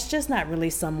 but that's just not really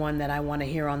someone that I want to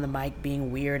hear on the mic being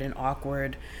weird and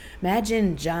awkward.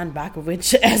 Imagine Jan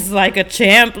Blachowicz as a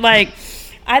champ.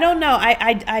 I don't know.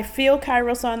 I feel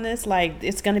Kairos on this.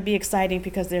 It's going to be exciting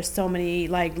because there's so many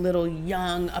little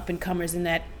young up and comers in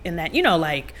that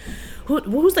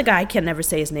who's the guy? I can never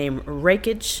say his name.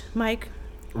 Rakic, Mike.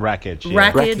 Rakic.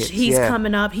 Rakic, he's yeah.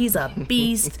 coming up. He's a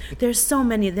beast. There's so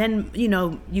many. Then,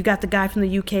 you got the guy from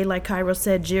the UK, like Cairo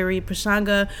said, Jiri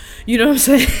Pashanga. You know what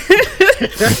I'm saying?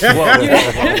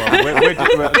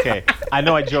 Whoa. Okay, I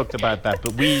know I joked about that,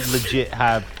 but we legit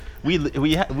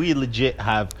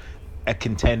have a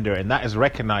contender, and that is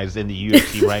recognized in the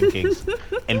UFC rankings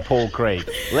in Paul Craig.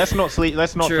 Let's not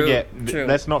forget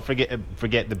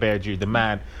the Bear Jew, the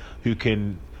man who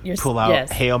can pull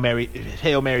out Hail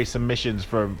Mary submissions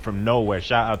from nowhere.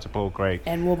 Shout out to Paul Craig.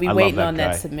 And we'll be waiting on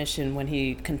that submission when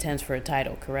he contends for a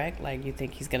title, correct? Like, you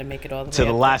think he's going to make it all the way to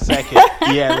the last second?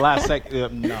 Yeah, last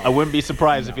second. No. I wouldn't be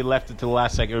surprised if he left it to the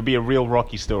last second. It would be a real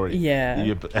Rocky story.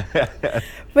 Yeah.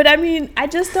 But I mean, I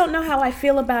just don't know how I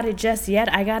feel about it just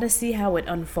yet. I got to see how it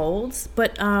unfolds.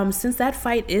 But since that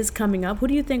fight is coming up, who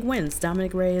do you think wins,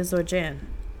 Dominic Reyes or Jan?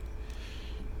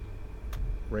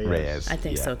 Reyes. I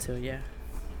think so too. Yeah.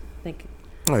 I think.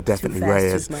 Oh, definitely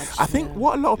Reyes. I think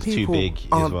what a lot of people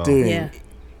aren't doing. Yeah.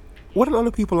 What a lot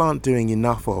of people aren't doing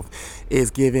enough of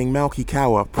is giving Malki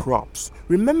Kawa props.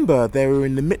 Remember, they were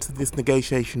in the midst of this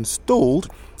negotiation stalled,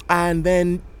 and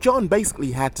then John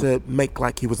basically had to make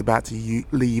like he was about to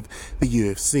leave the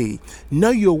UFC. Know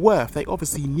your worth. They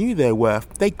obviously knew their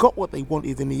worth. They got what they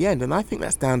wanted in the end, and I think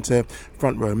that's down to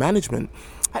front row management.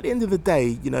 At the end of the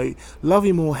day, love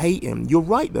him or hate him. You're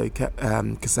right, though,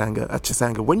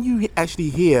 Chisanga. When you actually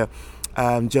hear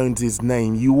Jones's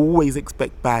name, you always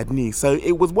expect bad news. So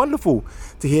it was wonderful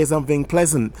to hear something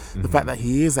pleasant, the fact that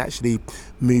he is actually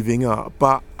moving up.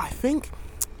 But I think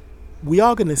we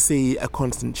are going to see a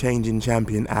constant change in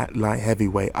champion at light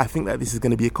heavyweight. I think that this is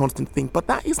going to be a constant thing, but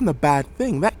that isn't a bad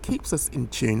thing. That keeps us in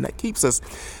tune. That keeps us,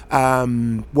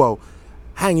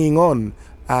 hanging on.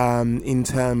 In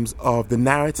terms of the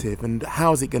narrative and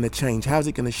how's it going to change, how's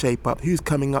it going to shape up, who's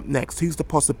coming up next, who's the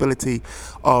possibility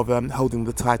of holding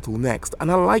the title next.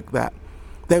 And I like that.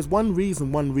 There's one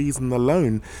reason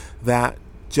alone that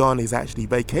John is actually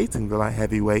vacating the light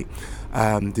heavyweight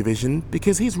division,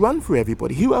 because he's run for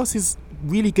everybody. Who else is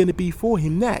really going to be for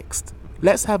him next?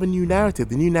 Let's have a new narrative.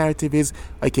 The new narrative is,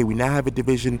 okay, we now have a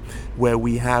division where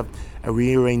we have a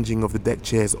rearranging of the deck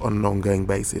chairs on an ongoing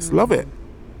basis. Love it.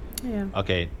 Yeah.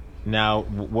 Okay, now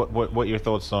what are your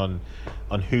thoughts on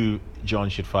who John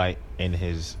should fight in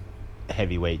his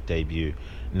heavyweight debut?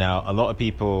 Now, a lot of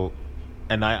people,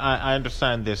 and I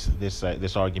understand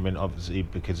this argument obviously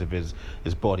because of his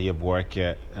body of work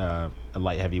at a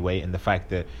light heavyweight and the fact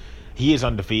that he is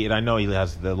undefeated. I know he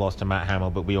has the loss to Matt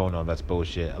Hamill, but we all know that's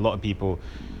bullshit. A lot of people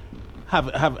have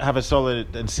a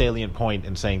solid and salient point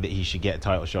in saying that he should get a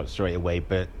title shot straight away,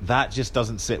 but that just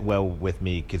doesn't sit well with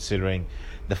me, considering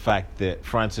the fact that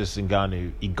Francis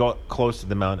Ngannou, he got close to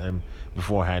the mountain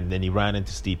beforehand, then he ran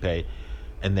into Stipe,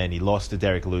 and then he lost to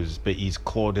Derek Lewis, but he's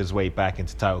clawed his way back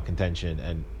into title contention,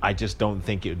 and I just don't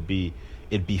think it'd be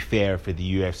fair for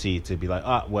the UFC to be like,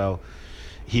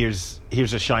 here's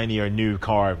a shinier new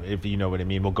car, if you know what I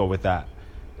mean, we'll go with that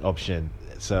option.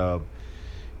 So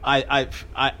I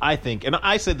think, and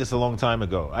I said this a long time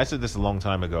ago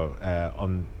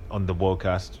on the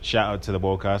Worldcast. Shout out to the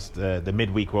Worldcast, the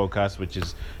midweek Worldcast, which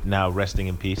is now resting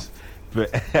in peace.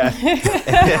 But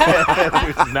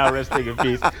which is now resting in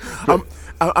peace.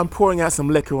 I'm pouring out some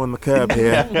liquor on the curb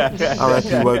here. RIP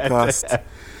Worldcast,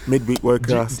 midweek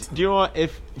Worldcast. Do you know what?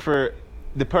 If for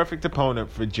the perfect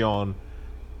opponent for John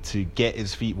to get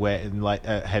his feet wet in light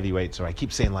heavyweight, sorry, I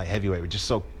keep saying light heavyweight. We're just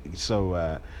so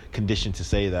conditioned to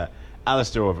say that.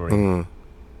 Alistair Overeem.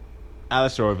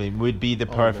 Alistair Overeem would be the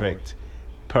perfect.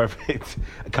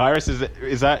 Kairos,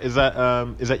 is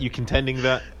that you contending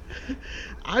that?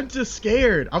 I'm just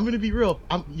scared. I'm gonna be real.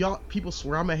 People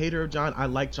swear I'm a hater of John. I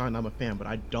like John. I'm a fan, but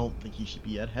I don't think he should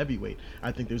be at heavyweight.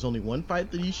 I think there's only one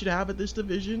fight that he should have at this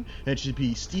division, and it should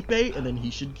be Stipe, and then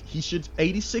he should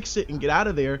 86 it and get out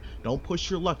of there. Don't push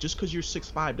your luck. Just because you're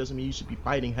 6'5" doesn't mean you should be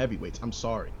fighting heavyweights. I'm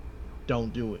sorry.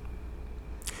 Don't do it.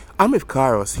 I'm with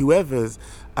Kairos. Whoever's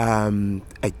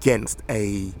against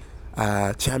a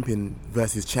champion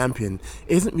versus champion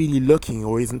isn't really looking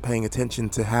or isn't paying attention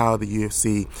to how the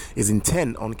UFC is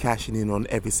intent on cashing in on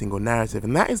every single narrative,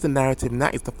 and that is the narrative and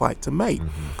that is the fight to make.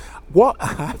 What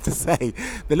I have to say,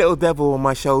 the little devil on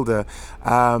my shoulder,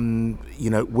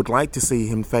 would like to see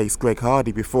him face Greg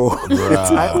Hardy before the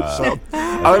title shot,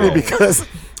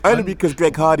 only because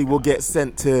Greg Hardy will get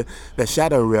sent to the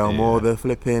Shadow Realm or the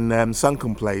flipping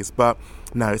sunken place. But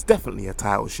no, it's definitely a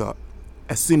title shot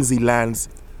as soon as he lands.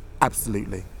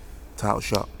 Absolutely. Title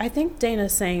shot. I think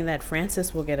Dana's saying that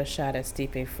Francis will get a shot at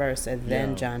Stipe first and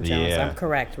then John Jones. I'm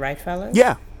correct, right, fellas?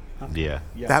 Yeah. Yeah.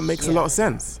 That makes a lot of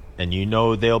sense. And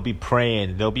they'll be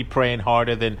praying. They'll be praying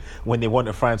harder than when they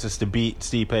wanted Francis to beat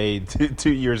Stipe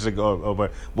 2 years ago. Over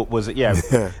what was it? Yeah,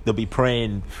 they'll be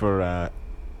praying for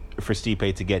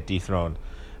Stipe to get dethroned.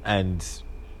 And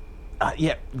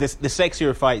the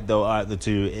sexier fight though out of the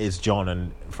two is John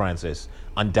and Francis.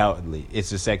 Undoubtedly, it's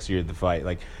the sexier the fight.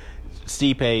 Like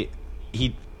Stipe,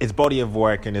 his body of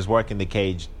work and his work in the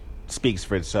cage speaks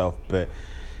for itself, but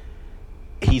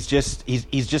he's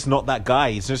just not that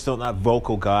guy. He's just not that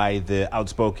vocal guy, the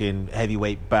outspoken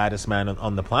heavyweight baddest man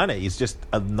on the planet. He's just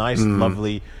a nice,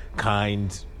 lovely,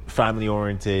 kind,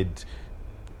 family-oriented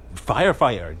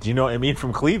firefighter. Do you know what I mean?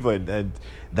 From Cleveland, and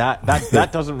that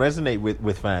doesn't resonate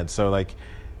with fans. So like,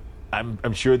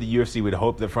 I'm sure the UFC would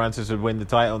hope that Francis would win the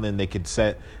title, and then they could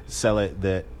sell it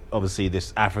that obviously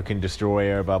this African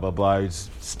destroyer, blah blah blah, who's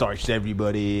starched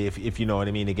everybody. If you know what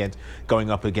I mean,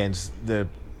 going up against the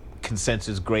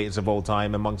consensus greatest of all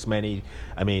time amongst many.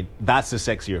 I mean, that's the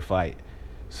sexier fight.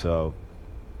 So,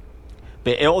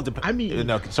 but it all depends. I mean,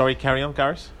 no, sorry, carry on,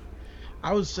 Karis.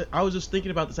 I was just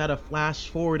thinking about this. I had a flash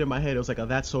forward in my head. It was like a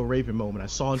 "That's So Raven" moment. I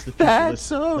saw his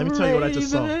defense. Let me tell you what I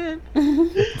just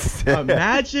saw.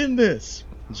 Imagine this: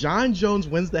 John Jones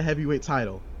wins the heavyweight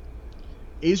title.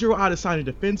 Israel Adesanya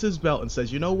defends his belt and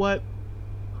says, "You know what?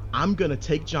 I'm gonna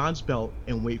take John's belt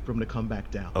and wait for him to come back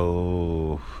down."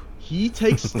 Oh. He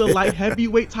takes the light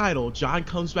heavyweight title. John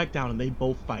comes back down, and they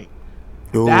both fight.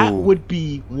 Ooh. That would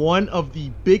be one of the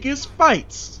biggest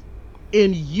fights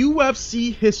in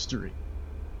UFC history.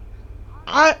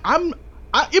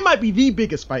 It might be the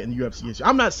biggest fight in the UFC history.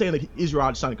 I'm not saying that Israel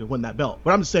Adesanya could win that belt,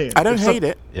 but I'm just saying I don't hate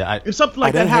it. Yeah, if something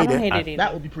like that happened,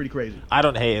 that would be pretty crazy. I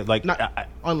don't hate it. Like,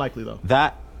 unlikely though.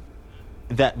 That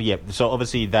yeah. So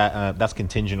obviously that's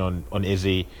contingent on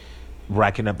Izzy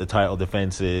racking up the title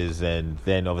defenses and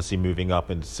then obviously moving up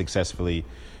and successfully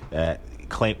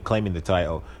claiming the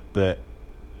title. But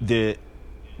the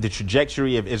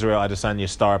trajectory of Israel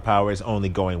Adesanya's star power is only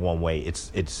going one way.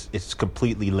 It's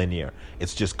completely linear.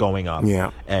 It's just going up.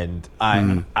 Yeah. And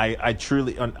I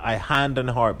truly, I hand on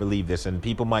heart believe this, and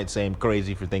people might say I'm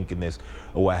crazy for thinking this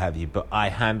or what have you, but I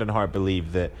hand on heart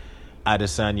believe that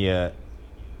Adesanya,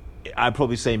 I'd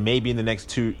probably say maybe in the next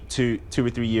two or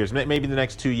 3 years, maybe in the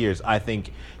next 2 years, I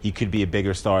think he could be a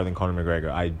bigger star than Conor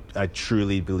McGregor. I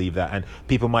truly believe that. And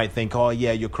people might think, oh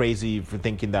yeah, you're crazy for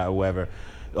thinking that or whatever.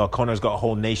 Conor's got a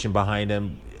whole nation behind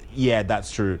him. Yeah,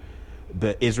 that's true.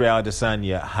 But Israel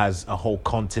Adesanya has a whole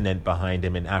continent behind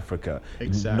him in Africa.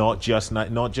 Exactly. Not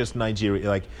just Nigeria.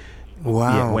 Like,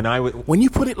 wow. Yeah, when you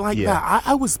put it like that,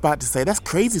 I was about to say that's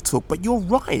crazy talk, but you're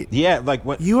right. Yeah, like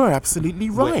you are absolutely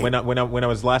right. When I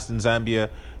was last in Zambia,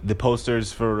 the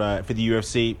posters for the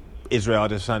UFC, Israel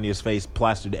Adesanya's face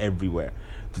plastered everywhere.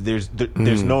 There's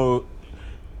no,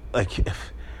 like,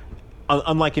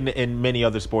 unlike in many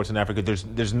other sports in Africa,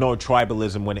 there's no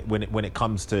tribalism when it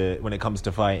comes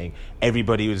to fighting.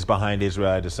 Everybody was behind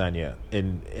Israel Adesanya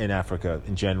in Africa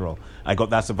in general.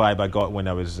 That's the vibe I got when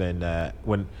I was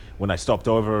when I stopped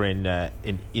over in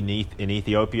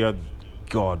Ethiopia.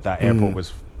 God, that airport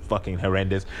was fucking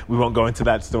horrendous. We won't go into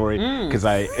that story because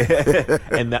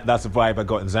and that's the vibe I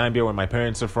got in Zambia, where my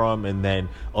parents are from, and then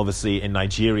obviously in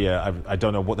Nigeria. I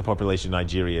don't know what the population of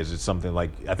Nigeria is. It's something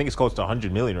like, I think it's close to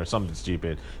 100 million or something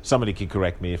stupid. Somebody can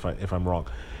correct me if I'm wrong,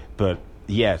 but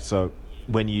yeah. So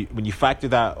when you factor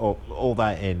that all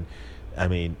that in, I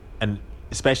mean, and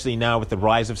especially now with the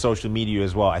rise of social media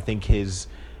as well, I think his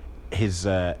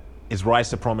rise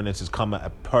to prominence has come at a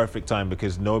perfect time,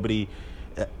 because nobody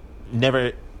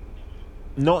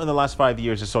not in the last 5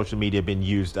 years has social media been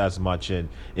used as much, in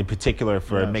particular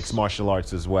for mixed martial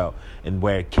arts as well, and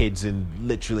where kids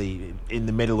literally in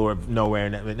the middle of nowhere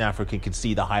in Africa can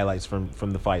see the highlights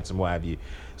from the fights and what have you.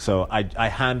 So I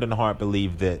hand on heart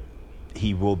believe that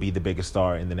he will be the biggest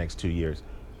star in the next 2 years.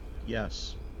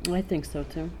 Yes. I think so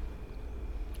too.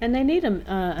 And they need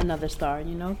another star,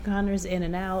 you know. Conor's in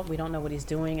and out. We don't know what he's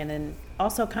doing. And then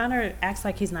also Conor acts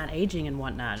like he's not aging and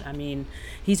whatnot. I mean,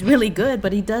 he's really good,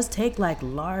 but he does take like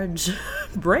large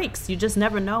breaks. You just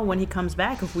never know when he comes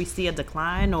back, if we see a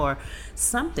decline or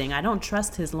something. I don't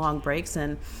trust his long breaks.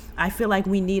 And I feel like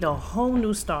we need a whole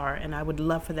new star. And I would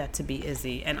love for that to be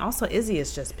Izzy. And also Izzy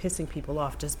is just pissing people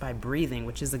off just by breathing,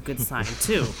 which is a good sign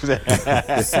too.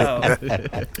 So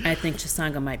I think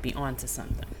Chisanga might be onto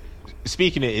something.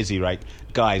 Speaking of Izzy, right,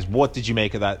 guys, what did you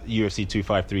make of that UFC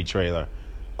 253 trailer?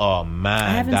 Oh man, I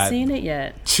haven't seen it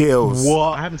yet. Chills.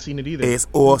 What? I haven't seen it either. It's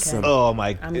awesome. Okay. Oh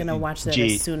my! I'm gonna watch that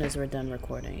as soon as we're done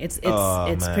recording. It's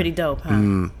pretty dope,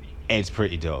 huh? It's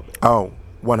pretty dope. Oh,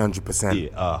 100%. Yeah,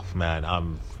 oh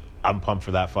man, I'm pumped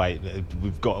for that fight.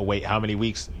 We've got to wait how many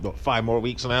weeks? 5 more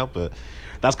weeks now, but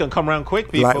that's going to come around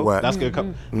quick, people. Light work. That's going to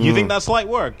come. You think that's light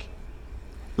work?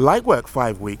 Light work,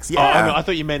 5 weeks. Yeah. I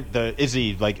thought you meant the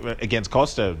Izzy against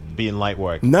Costa being light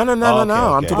work. No. Okay.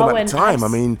 I'm talking about the time. I I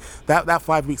mean, that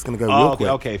 5 weeks going to go real quick.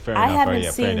 Okay, fair enough. I haven't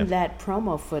fair seen enough. that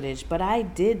promo footage, but I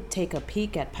did take a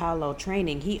peek at Paolo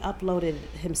training. He uploaded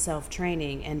himself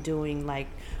training and doing like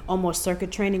almost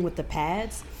circuit training with the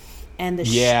pads, and the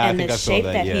shape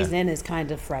that he's in is kind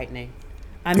of frightening.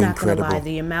 I'm not going to lie.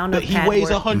 The amount of pad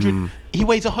weighs work, 100. He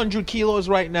weighs 100 kilos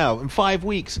right now. In 5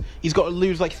 weeks, he's got to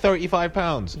lose like 35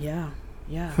 pounds. Yeah.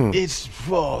 It's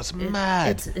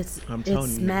mad.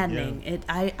 It's maddening.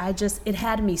 Yeah. It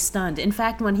had me stunned. In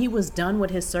fact, when he was done with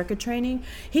his circuit training,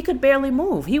 he could barely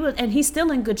move. He's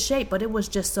still in good shape, but it was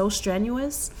just so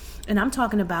strenuous. And I'm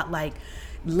talking about like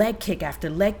leg kick after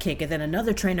leg kick, and then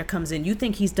another trainer comes in. You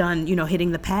think he's done,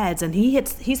 hitting the pads, and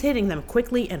he's hitting them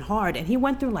quickly and hard. And he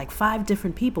went through like 5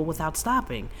 different people without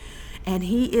stopping. And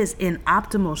he is in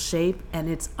optimal shape, and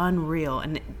it's unreal.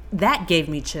 And that gave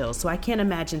me chills. So I can't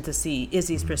imagine to see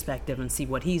Izzy's perspective and see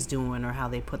what he's doing or how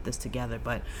they put this together.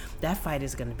 But that fight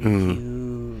is going to be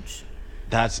huge.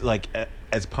 That's like,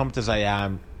 as pumped as I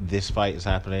am, this fight is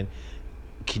happening.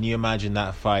 Can you imagine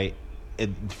that fight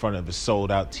in front of a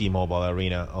sold-out T-Mobile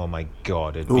Arena? Oh my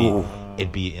God,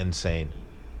 it'd be insane.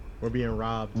 We're being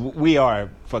robbed. We are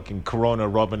fucking Corona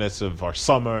robbing us of our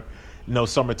summer. No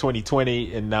summer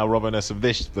 2020, and now robbing us of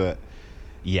this. But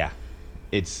yeah,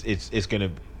 it's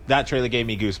gonna. That trailer gave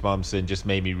me goosebumps and just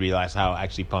made me realize how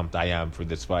actually pumped I am for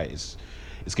this fight.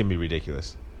 It's gonna be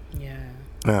ridiculous.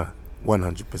 Yeah.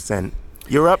 100%.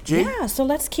 You're up, G. Yeah, so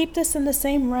let's keep this in the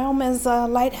same realm as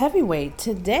light heavyweight.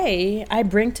 Today, I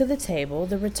bring to the table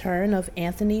the return of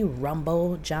Anthony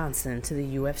Rumble Johnson to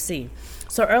the UFC.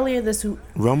 So earlier this week...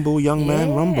 Rumble, young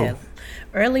man, rumble.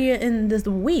 Earlier in this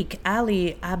week,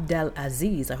 Ali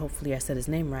Abdelaziz, hopefully I said his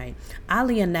name right,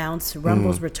 Ali announced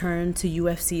Rumble's return to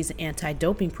UFC's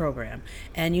anti-doping program.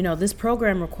 And, this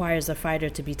program requires a fighter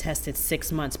to be tested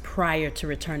 6 months prior to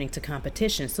returning to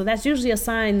competition. So that's usually a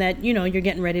sign that, you're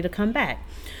getting ready to come back.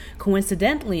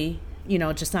 Coincidentally,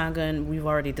 Chisanga, and we've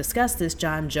already discussed this,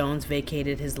 John Jones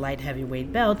vacated his light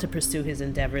heavyweight belt to pursue his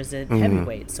endeavors at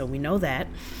heavyweight. So we know that.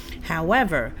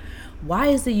 However, why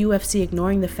is the UFC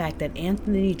ignoring the fact that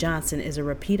Anthony Johnson is a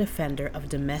repeat offender of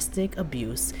domestic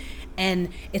abuse? And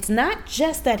it's not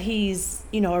just that he's,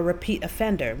 a repeat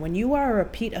offender. When you are a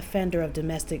repeat offender of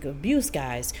domestic abuse,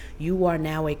 guys, you are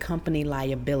now a company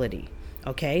liability.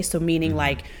 Okay, so meaning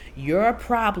like your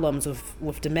problems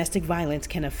with domestic violence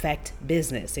can affect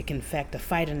business. It can affect a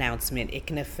fight announcement. It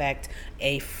can affect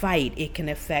a fight. It can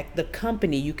affect the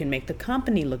company. You can make the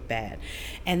company look bad.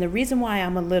 And the reason why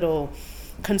I'm a little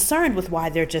concerned with why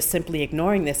they're just simply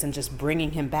ignoring this and just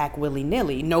bringing him back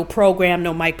willy-nilly, no program,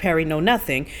 no Mike Perry, no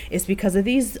nothing, is because of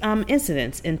these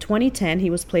incidents. In 2010, he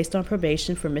was placed on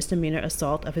probation for misdemeanor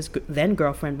assault of his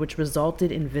then-girlfriend, which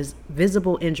resulted in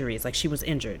visible injuries, like she was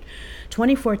injured.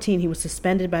 2014, he was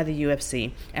suspended by the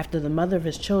UFC after the mother of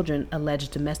his children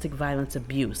alleged domestic violence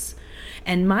abuse.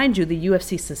 And mind you, the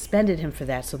UFC suspended him for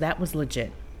that, so that was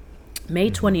legit. May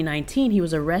 2019, he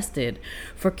was arrested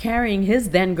for carrying his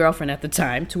then-girlfriend at the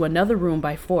time to another room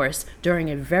by force during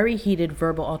a very heated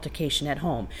verbal altercation at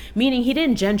home. Meaning he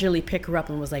didn't gingerly pick her up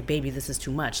and was like, baby, this is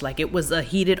too much. Like, it was a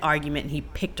heated argument and he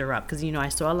picked her up. Because, I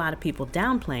saw a lot of people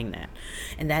downplaying that.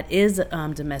 And that is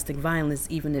domestic violence,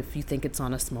 even if you think it's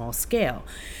on a small scale.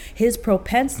 His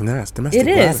propensity... No, it's domestic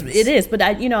violence. It is. But,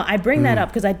 I bring that up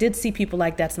because I did see people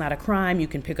like, that's not a crime. You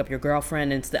can pick up your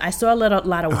girlfriend. And I saw a lot of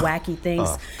wacky things.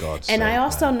 Oh, God. And I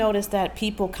also noticed that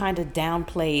people kind of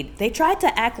downplayed. They tried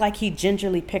to act like he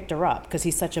gingerly picked her up because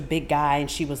he's such a big guy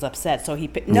and she was upset. So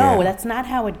No, that's not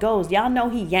how it goes. Y'all know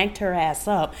he yanked her ass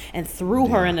up and threw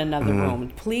her in another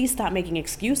room. Please stop making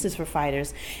excuses for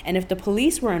fighters. And if the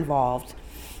police were involved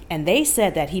and they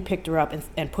said that he picked her up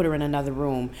and put her in another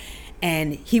room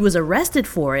and he was arrested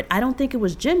for it, I don't think it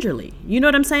was gingerly. You know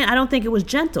what I'm saying? I don't think it was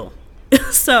gentle.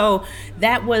 So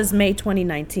that was May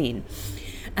 2019.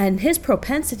 And his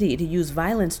propensity to use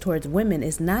violence towards women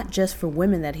is not just for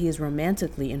women that he is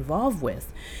romantically involved with.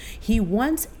 He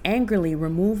once angrily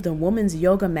removed a woman's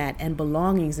yoga mat and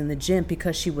belongings in the gym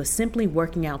because she was simply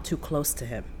working out too close to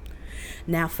him.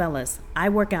 Now, fellas, I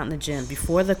work out in the gym.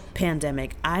 Before the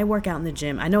pandemic, I work out in the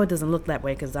gym. I know it doesn't look that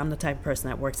way because I'm the type of person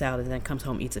that works out and then comes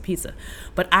home, eats a pizza.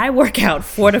 But I work out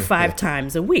 4 to 5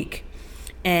 times a week.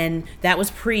 And that was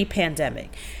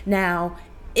pre-pandemic. Now,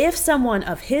 if someone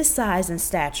of his size and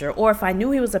stature, or if I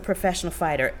knew he was a professional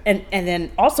fighter, and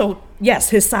then also,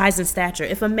 yes, his size and stature,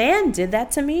 if a man did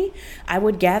that to me, I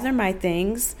would gather my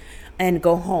things and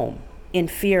go home. in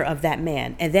fear of that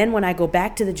man. And then when I go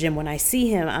back to the gym, when I see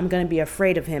him, I'm going to be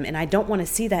afraid of him. And I don't want to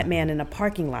see that man in a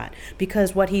parking lot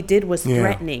because what he did was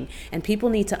threatening. And people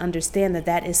need to understand that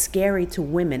that is scary to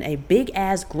women. A big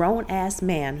ass, grown ass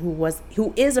man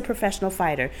who is a professional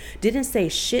fighter didn't say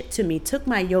shit to me, took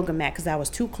my yoga mat because I was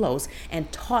too close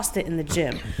and tossed it in the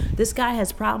gym. This guy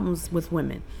has problems with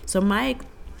women. So my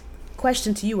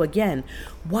question to you again,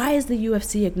 why is the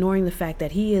UFC ignoring the fact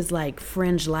that he is like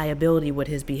fringe liability with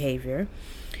his behavior?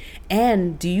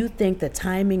 And do you think the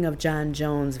timing of Jon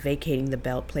Jones vacating the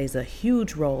belt plays a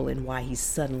huge role in why he's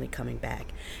suddenly coming back?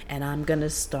 And I'm going to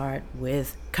start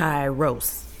with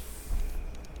Kairos.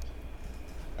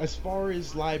 As far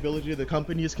as liability to the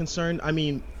company is concerned, I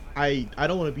mean, I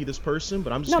don't want to be this person,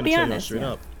 but I'm just going to tell you straight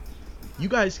up. You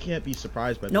guys can't be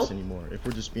surprised by this anymore if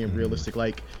we're just being realistic.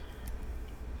 Like,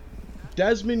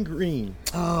 Desmond Green,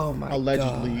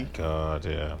 allegedly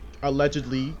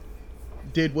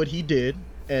did what he did,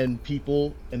 and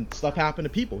people and stuff happened to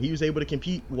people. He was able to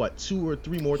compete 2 or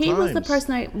 3 more times. He was the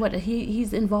person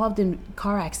he's involved in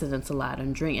car accidents a lot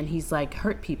and drink, and he's like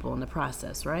hurt people in the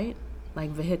process, right? Like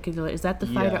vehicular. Is that the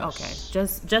fighter? Yes. Okay,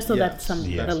 just so that some of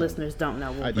the listeners don't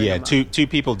know. Two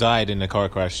people died in the car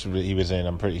crash he was in.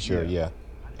 I'm pretty sure. Yeah.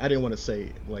 I didn't want to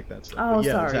say like that stuff. Oh,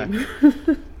 sorry.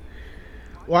 Exactly.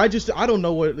 Well, I don't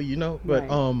know what but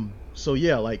right. So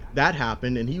yeah, like that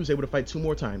happened, and he was able to fight 2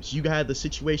 more times. You had the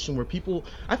situation where people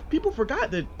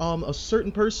forgot that a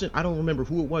certain person, I don't remember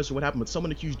who it was or what happened, but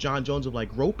someone accused Jon Jones of like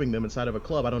roping them inside of a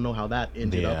club. I don't know how that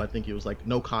ended up. I think it was like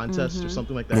no contest or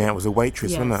something like that. Yeah, it was a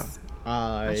waitress, wasn't it?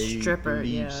 A stripper,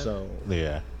 believe so.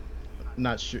 Yeah.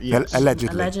 Not sure. Yes.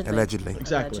 Allegedly.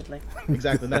 Exactly.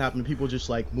 Exactly. That happened. People just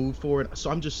like moved forward.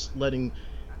 So I'm just letting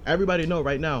everybody know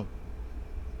right now.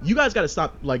 You guys got to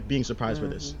stop like being surprised by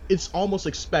this. It's almost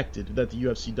expected that the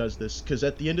UFC does this because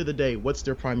at the end of the day, what's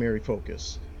their primary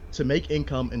focus? To make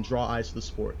income and draw eyes to the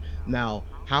sport. Now,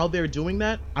 how they're doing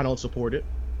that, I don't support it.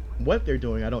 What they're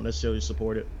doing, I don't necessarily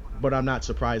support it, but I'm not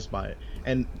surprised by it.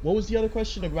 And what was the other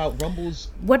question about Rumble's?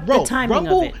 The timing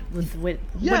of it? What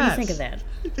do you think of that?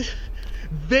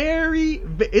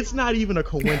 It's not even a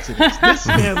coincidence. This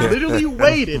man literally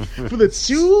waited for the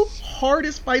 2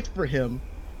 hardest fights for him,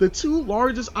 the 2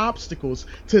 largest obstacles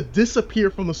to disappear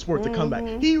from the sport to come back.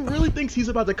 He really thinks he's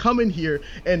about to come in here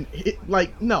and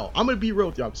no, I'm going to be real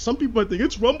with y'all. Some people think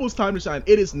it's Rumble's time to shine.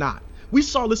 It is not. We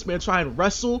saw this man try and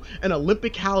wrestle an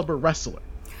Olympic caliber wrestler.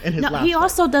 He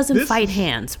also doesn't fight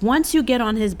hands. Once you get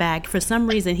on his back, for some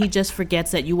reason, he just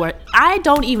forgets that you are. I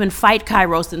don't even fight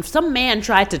Kairos. And if some man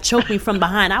tried to choke me from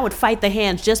behind, I would fight the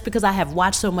hands just because I have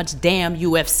watched so much damn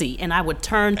UFC, and I would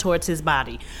turn towards his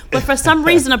body. But for some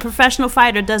reason, a professional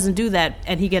fighter doesn't do that,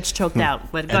 and he gets choked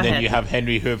out. But go ahead. And then you have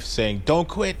Henry Hoof saying, "Don't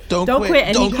quit, don't quit,"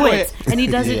 and he quits, and he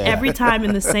does it every time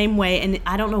in the same way. And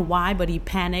I don't know why, but he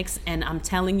panics. And I'm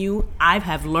telling you, I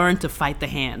have learned to fight the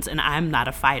hands, and I'm not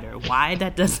a fighter. Why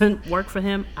that doesn't work for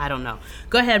him, I don't know.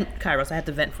 Go ahead, Kairos. I have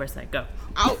to vent for a sec. Go.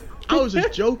 I was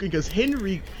just joking because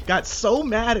Henry got so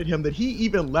mad at him that he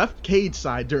even left cage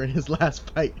side during his last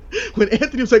fight. When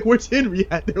Anthony was like, "Where's Henry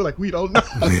at?" They were like, "We don't know."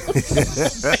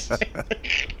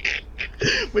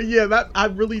 But yeah, I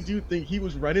really do think he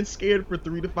was running scared for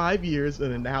 3 to 5 years,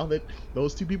 and then now that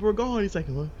those 2 people are gone, he's like,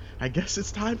 "Well, I guess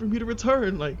it's time for me to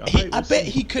return." Like, I bet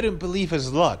he couldn't believe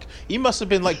his luck. He must have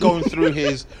been like going through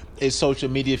his social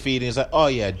media feed, and he's like, "Oh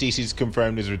yeah, DC's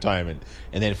confirmed his retirement,"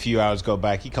 and then a few hours go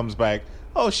back, he comes back.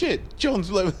 "Oh shit,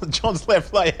 Jones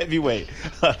left light heavyweight.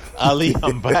 Ali,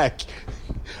 I'm back.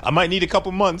 I might need a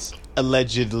couple months,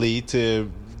 allegedly,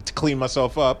 to clean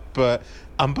myself up, but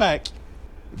I'm back."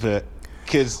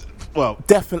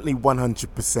 Definitely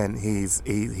 100%.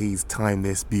 He's timed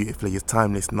this beautifully. He's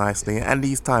timed this nicely, and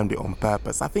he's timed it on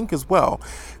purpose. I think as well,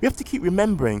 we have to keep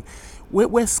remembering.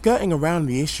 We're skirting around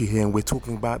the issue here, and we're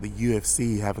talking about the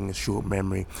UFC having a short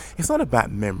memory. It's not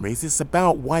about memories. It's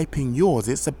about wiping yours.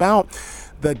 It's about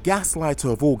the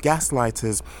gaslighter of all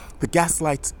gaslighters, the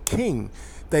gaslight king,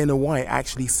 Dana White,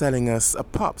 actually selling us a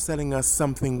pup, selling us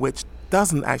something which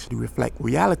doesn't actually reflect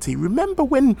reality. Remember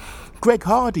when Greg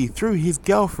Hardy threw his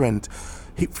girlfriend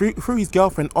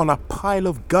on a pile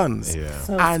of guns,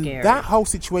 and scary. That whole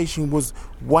situation was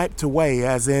wiped away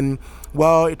as in,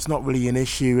 well, it's not really an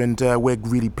issue, and we're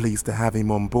really pleased to have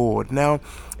him on board. Now,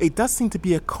 it does seem to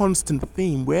be a constant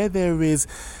theme where there is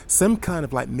some kind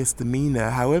of like misdemeanor,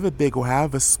 however big or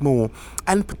however small,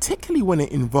 and particularly when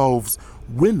it involves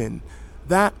women,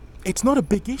 that it's not a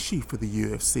big issue for the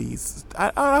UFC.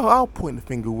 I'll point the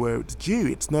finger where it's due.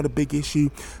 It's not a big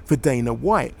issue for Dana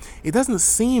White. It doesn't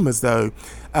seem as though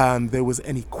there was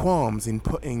any qualms in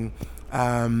putting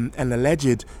an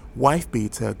alleged wife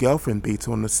beater, girlfriend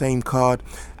beater on the same card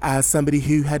as somebody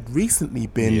who had recently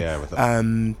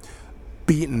been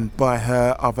beaten by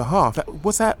her other half.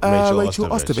 Was that Rachel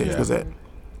Ostovich, was it?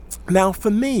 Now, for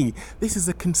me, this is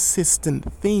a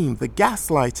consistent theme. The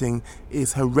gaslighting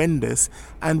is horrendous,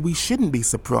 and we shouldn't be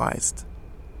surprised.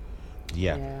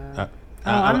 I'm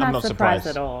not surprised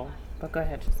at all. But go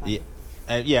ahead, Tristan.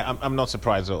 I'm not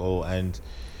surprised at all. And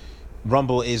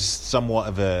Rumble is somewhat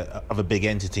of a big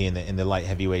entity in the light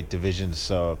heavyweight division.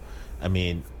 So, I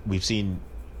mean, we've seen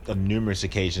on numerous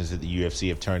occasions that the UFC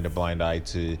have turned a blind eye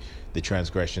to the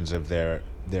transgressions of their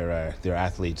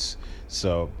athletes.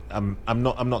 So I'm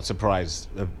not surprised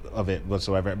of it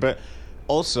whatsoever. But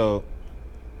also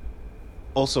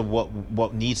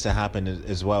what needs to happen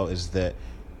as well is that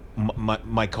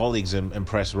my colleagues in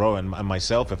press row and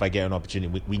myself, if I get an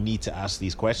opportunity, we need to ask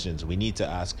these questions. We need to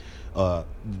ask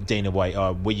Dana White,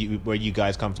 were you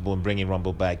guys comfortable in bringing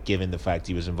Rumble back, given the fact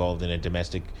he was involved in a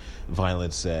domestic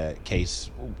violence case?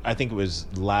 I think it was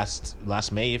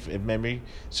last May, if memory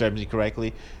serves me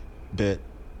correctly. But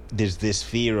there's this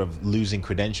fear of losing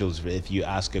credentials if you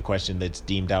ask a question that's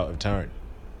deemed out of turn.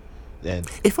 And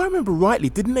if I remember rightly,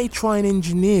 didn't they try and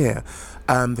engineer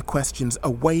the questions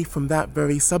away from that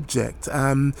very subject?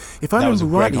 If I remember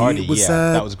rightly, it was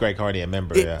that was Greg Hardy. I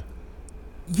remember. It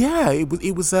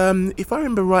was. If I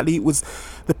remember rightly, it was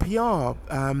the PR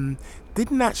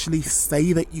didn't actually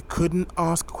say that you couldn't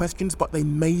ask questions, but they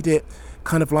made it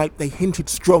kind of like they hinted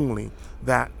strongly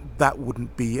that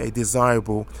wouldn't be a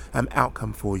desirable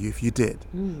outcome for you if you did.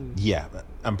 Yeah,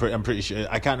 I'm pretty sure.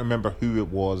 I can't remember who it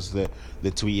was that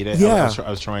tweeted it. Yeah. I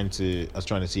was trying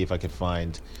to see if I could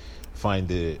find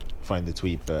the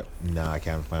tweet, but no, I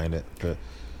can't find it. But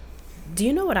do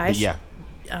you know what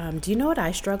do you know what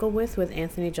I struggle with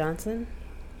Anthony Johnson?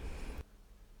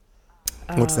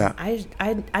 What's that?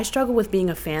 I struggle with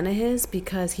being a fan of his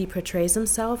because he portrays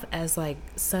himself as like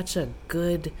such a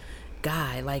good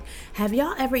guy. Like, have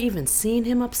y'all ever even seen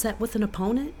him upset with an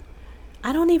opponent?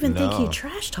 I don't even think he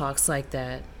trash talks like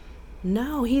that.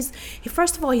 No,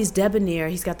 first of all, he's debonair.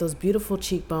 He's got those beautiful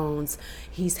cheekbones.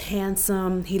 He's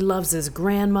handsome. He loves his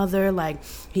grandmother. Like,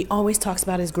 he always talks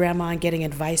about his grandma and getting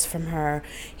advice from her.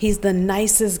 He's the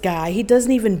nicest guy. He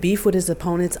doesn't even beef with his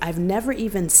opponents. I've never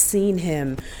even seen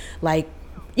him, like,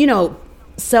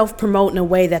 self-promote in a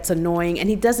way that's annoying, and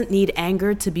he doesn't need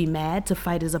anger to be mad to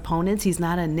fight his opponents. He's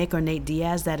not a Nick or Nate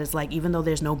Diaz that is like, even though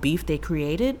there's no beef, they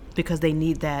create it because they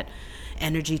need that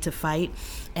energy to fight.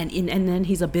 And then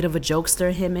he's a bit of a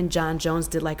jokester. Him and John Jones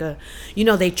did like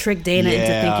they tricked Dana into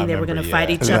thinking they were going to fight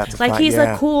each other. Like, he's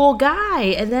a cool guy.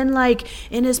 And then, like,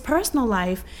 in his personal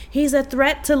life, he's a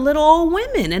threat to little old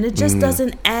women. And it just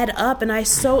doesn't add up. And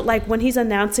when he's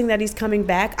announcing that he's coming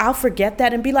back, I'll forget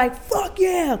that and be like, fuck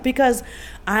yeah, because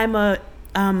I'm a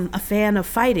fan of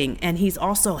fighting, and he's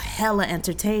also hella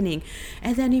entertaining,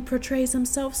 and then he portrays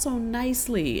himself so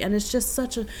nicely, and it's just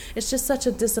such a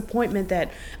disappointment that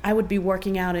I would be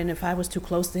working out, and if I was too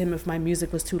close to him, if my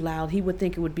music was too loud, he would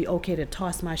think it would be okay to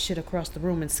toss my shit across the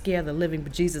room and scare the living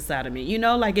bejesus out of me.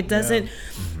 Like, it doesn't.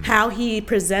 How he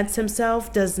presents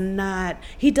himself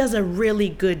he does a really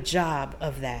good job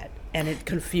of that. And it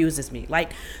confuses me.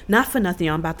 Like, not for nothing,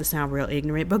 I'm about to sound real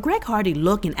ignorant, but Greg Hardy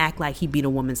look and act like he beat a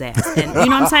woman's ass. And you know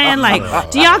what I'm saying?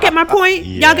 Like, do y'all get my point?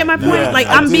 Y'all get my point? Like,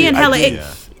 I'm being hella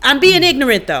I'm being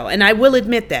ignorant, though, and I will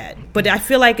admit that. But I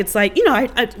feel like it's like,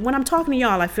 when I'm talking to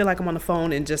y'all, I feel like I'm on the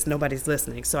phone and just nobody's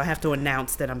listening. So I have to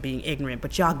announce that I'm being ignorant.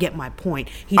 But y'all get my point.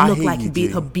 He looked like he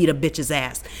beat a bitch's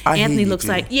ass. Anthony looks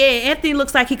like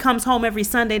he comes home every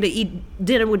Sunday to eat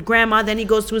dinner with grandma. Then he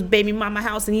goes to his baby mama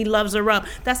house and he loves her up.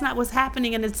 That's not what's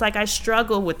happening. And it's like, I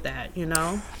struggle with that,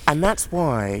 And that's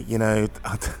why,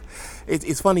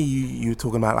 it's funny you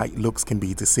talking about like looks can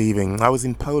be deceiving. I was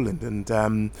in Poland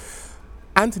and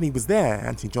Anthony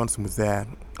Johnson was there,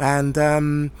 and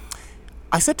I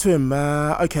said to him,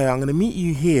 okay, I'm going to meet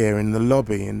you here in the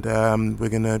lobby, and we're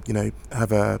going to,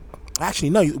 have a... Actually,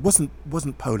 no, it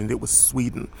wasn't Poland, it was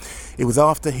Sweden. It was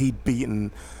after he'd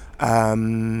beaten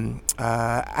Alexander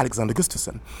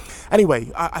Gustafsson.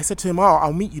 Anyway, I said to him,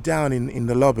 I'll meet you down in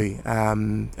the lobby,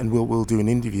 and we'll do an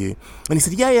interview. And he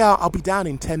said, yeah, I'll be down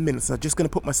in 10 minutes. I'm just going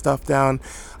to put my stuff down.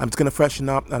 I'm just going to freshen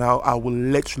up, and I will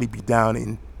literally be down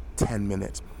in 10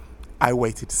 minutes. I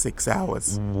waited 6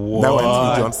 hours. What?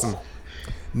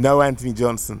 No Anthony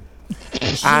Johnson.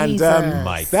 And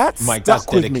Mike, that that's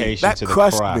dedication that to the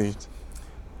crushed craft. me.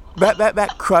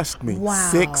 That crushed me. Wow.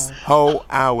 6 whole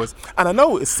hours. And I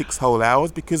know it was 6 whole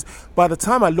hours because by the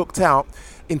time I looked out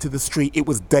into the street, it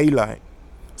was daylight.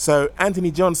 So Anthony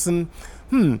Johnson,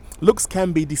 looks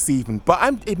can be deceiving.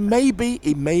 But it may be,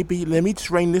 let me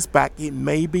train this back, it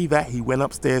may be that he went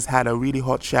upstairs, had a really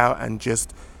hot shower, and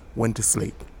just went to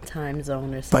sleep. Time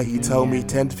zone or something. But he told me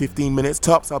 10 to 15 minutes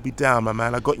tops, I'll be down, my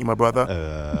man. I got you, my brother.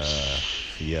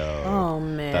 Yo. Oh,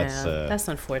 man. That's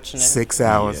unfortunate. 6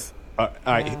 hours. Yeah.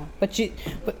 All right. But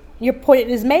your point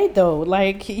is made, though.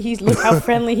 Like, look how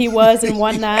friendly he was and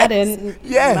whatnot. And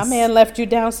my man left you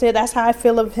downstairs. That's how I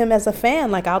feel of him as a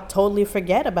fan. Like, I'll totally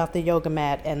forget about the yoga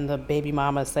mat and the baby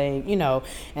mama saying,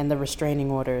 and the restraining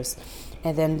orders.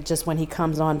 And then just when he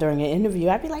comes on during an interview,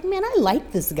 I'd be like, man, I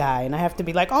like this guy. And I have to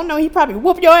be like, oh, no, he probably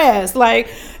whoop your ass. Like,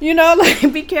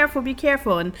 like, be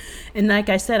careful. And like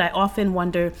I said, I often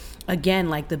wonder, again,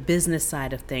 like the business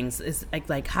side of things is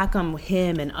like how come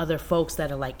him and other folks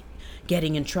that are like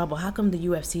getting in trouble, how come the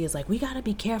UFC is like, we got to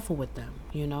be careful with them,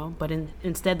 But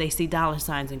instead they see dollar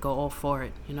signs and go all for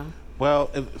it,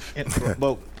 Well,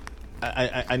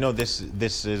 I know this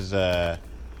is...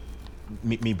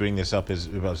 Me bring this up is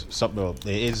something. Well,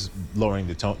 it is lowering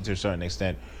the tone to a certain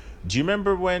extent. Do you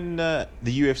remember when the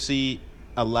UFC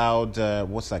allowed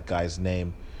what's that guy's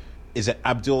name? Is it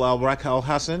Abdul Al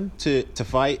Hassan to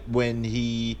fight when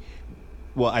he?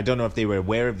 Well, I don't know if they were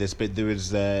aware of this, but there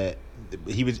was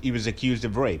he was accused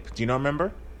of rape. Do you not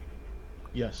remember?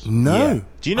 Yes. No. Yeah.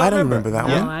 Do you not I don't remember that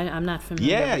No, one. I'm not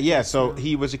familiar. Yeah. So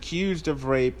he was accused of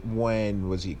rape. When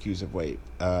was he accused of rape?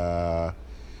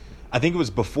 I think it was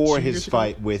before his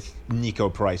fight with Nico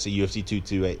Price at UFC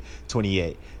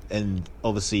 228, and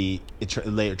obviously it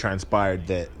later transpired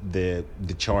that the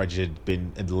charge had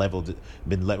been leveled,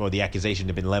 or the accusation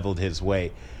had been leveled his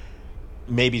way.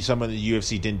 Maybe some of the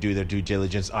UFC didn't do their due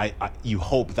diligence. You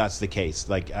hope that's the case.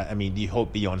 Like, I mean, you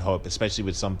hope beyond hope, especially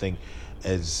with something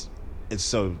as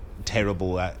so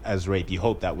terrible as rape. You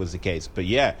hope that was the case. But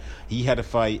yeah, he had a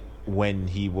fight when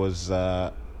he was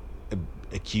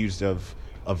accused of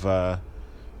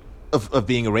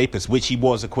being a rapist, which he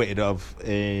was acquitted of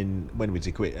when was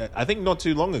he acquitted? I think not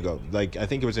too long ago. Like, I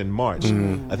think it was in March.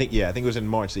 I think it was in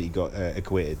March that he got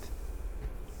acquitted.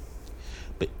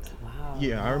 But wow,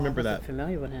 yeah, I remember that.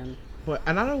 Familiar with him. But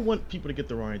and I don't want people to get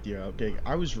the wrong idea. Okay,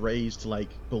 I was raised to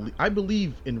I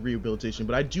believe in rehabilitation,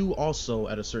 but I do also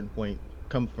at a certain point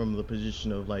come from the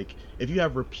position of like, if you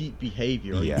have repeat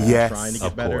behavior, or you're trying to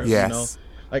get better,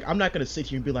 Like, I'm not going to sit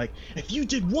here and be like, if you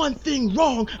did one thing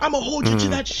wrong, I'm going to hold you to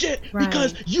that shit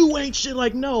because you ain't shit.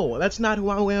 Like, no, that's not who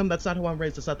I am. That's not who I'm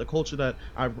raised. That's not the culture that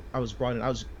I was brought in.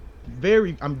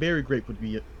 I'm very grateful to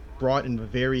be brought in a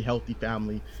very healthy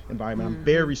family environment. I'm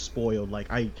very spoiled. Like,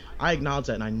 I acknowledge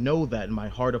that and I know that in my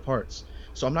heart of hearts.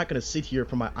 So I'm not going to sit here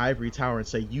from my ivory tower and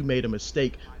say you made a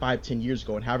mistake 5-10 years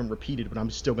ago and haven't repeated it, but I'm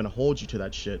still going to hold you to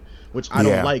that shit, which I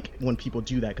don't like when people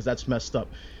do that because that's messed up.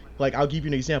 Like, I'll give you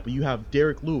an example. You have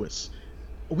Derek Lewis.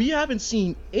 We haven't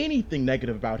seen anything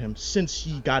negative about him since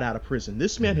he got out of prison.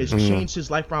 This man has changed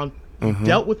his life around,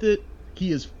 dealt with it.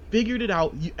 He has figured it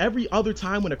out. Every other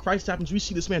time when a crisis happens, we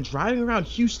see this man driving around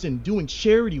Houston doing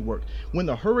charity work. When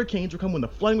the hurricanes were coming, when the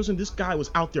flooding was in, this guy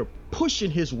was out there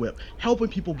pushing his whip, helping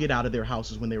people get out of their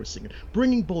houses when they were sinking,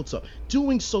 bringing boats up,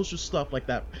 doing social stuff like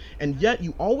that. And yet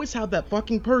you always have that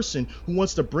fucking person who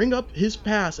wants to bring up his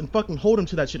past and fucking hold him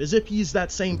to that shit as if he's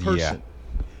that same person.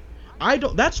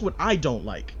 That's what I don't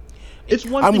like. It's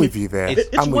one I'm thing with you there.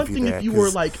 It's one thing if you were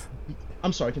like,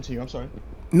 I'm sorry, continue. I'm sorry.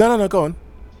 No, go on.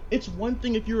 It's one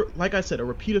thing if you're, like I said, a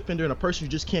repeat offender and a person who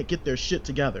just can't get their shit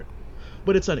together.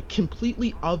 But it's a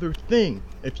completely other thing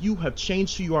if you have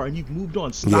changed who you are and you've moved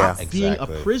on. Stop being a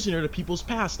prisoner to people's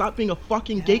past. Stop being a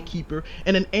fucking gatekeeper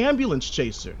and an ambulance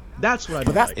chaser. That's what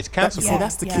I mean. It's cancelable.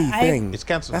 That's the key thing. It's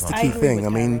cancelable. That's the key thing. I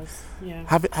mean,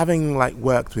 having like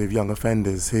worked with young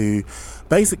offenders who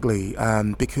basically,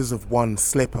 because of one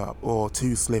slip up or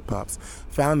two slip ups,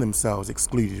 found themselves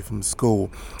excluded from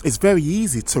school, it's very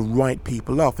easy to write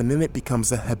people off, and then it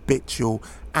becomes a habitual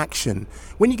action.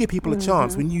 When you give people a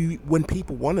chance, when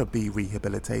people want to be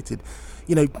rehabilitated,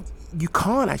 you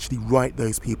can't actually write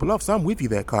those people off. So I'm with you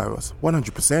there, Kairos,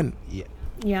 100%.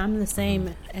 Yeah, I'm the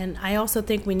same. And I also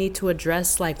think we need to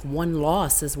address like one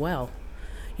loss as well.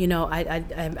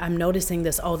 I'm noticing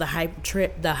this. The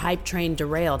hype train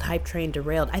derailed. I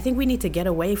think we need to get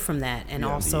away from that, and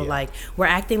like we're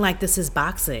acting like this is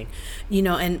boxing,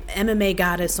 And MMA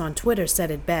Goddess on Twitter said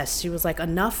it best. She was like,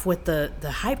 enough with the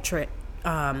hype train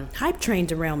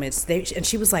derailments. And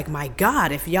she was like, my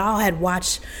God, if y'all had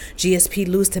watched GSP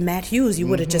lose to Matt Hughes, you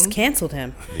would have just canceled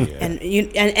him. And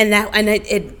it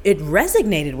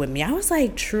resonated with me. I was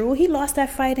like, true, he lost that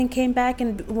fight and came back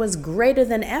and was greater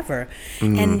than ever.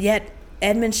 And yet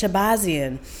Edmund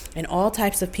Shabazian and all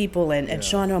types of people and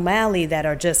Sean O'Malley that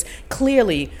are just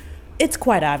clearly it's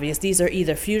quite obvious. These are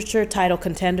either future title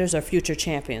contenders or future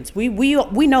champions. We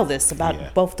know this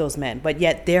about both those men, but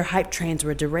yet their hype trains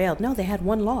were derailed. No, they had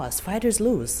one loss. Fighters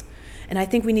lose. And I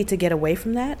think we need to get away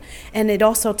from that. And it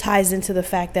also ties into the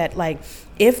fact that, like,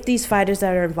 if these fighters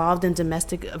that are involved in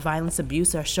domestic violence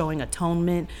abuse are showing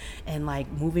atonement and,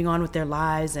 like, moving on with their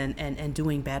lives and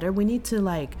doing better, we need to,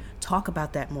 like, talk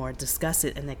about that more, discuss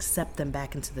it, and accept them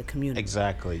back into the community.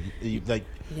 Exactly.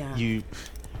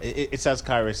 It's as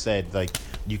Kyra said, like,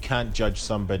 you can't judge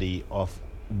somebody off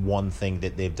one thing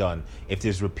that they've done. If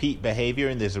there's repeat behavior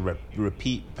and there's a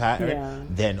repeat pattern,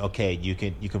 then okay, you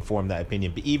can form that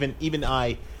opinion. But even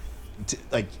I,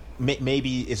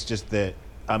 maybe it's just that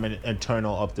I'm an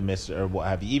eternal optimist or what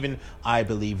have you. Even I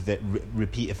believe that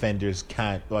repeat offenders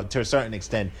can't, well, to a certain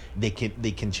extent, they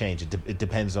can change. It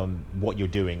depends on what you're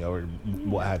doing or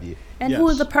what have you. And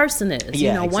who the person is.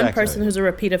 One person who's a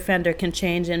repeat offender can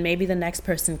change and maybe the next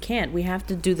person can't. We have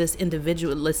to do this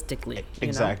individualistically.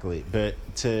 Exactly. But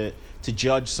to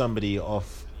judge somebody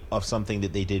off something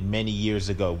that they did many years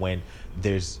ago when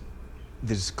there's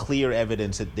clear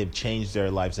evidence that they've changed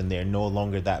their lives and they're no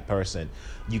longer that person.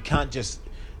 You can't just,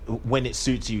 when it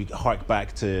suits you, hark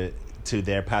back to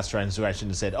their past transgression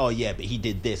and said, oh yeah, but he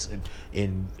did this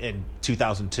in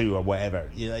 2002 or whatever.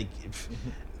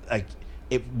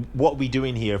 What are we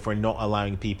doing here if we're not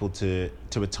allowing people to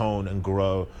atone and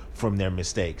grow from their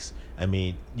mistakes? I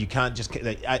mean, you can't just.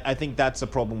 I think that's a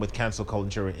problem with cancel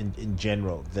culture in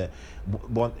general. That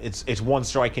it's one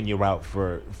strike and you're out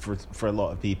for a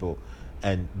lot of people.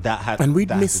 And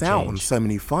we'd miss out on so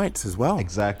many fights as well.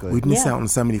 Exactly. We'd miss out on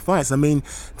so many fights. I mean,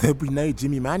 there'd be no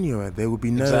Jimmy Manuwa. There would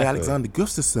be no Alexander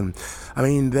Gustafsson. I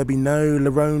mean, there'd be no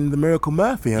Lerone the Miracle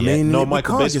Murphy. I mean, no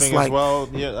Michael Bisping as well.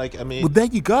 Well, there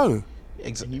you go.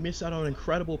 And you miss out on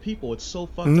incredible people. It's so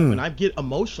fucked up. And I get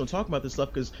emotional talking about this stuff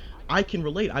because I can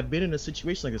relate. I've been in a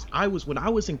situation like this. When I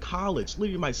was in college,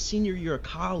 literally my senior year of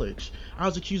college, I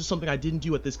was accused of something I didn't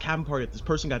do at this cabin party that this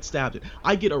person got stabbed at.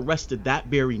 I get arrested that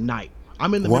very night.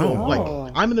 I'm in the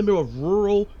middle of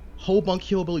rural Hobunk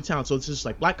hillbilly town. So it's just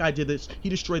like, black guy did this, he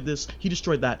destroyed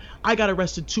that. I got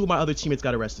arrested, 2 of my other teammates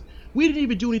got arrested. We didn't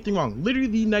even do anything wrong. Literally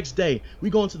the next day,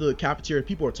 we go into the cafeteria,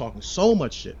 people are talking so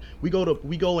much shit. We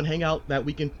go and hang out that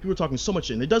weekend, people are talking so much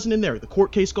shit, and it doesn't end there. The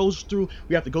court case goes through,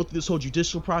 we have to go through this whole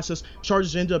judicial process,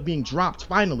 charges end up being dropped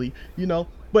finally,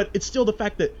 but it's still the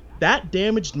fact that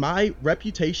damaged my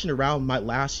reputation around my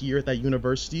last year at that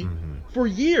university for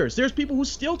years. There's people who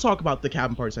still talk about the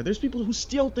cabin party side. There's people who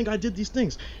still think I did these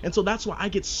things. And so that's why I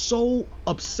get so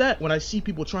upset when I see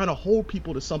people trying to hold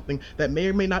people to something that may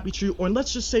or may not be true. Or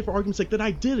let's just say, for argument's sake, that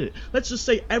I did it. Let's just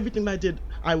say everything that I did,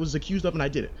 I was accused of and I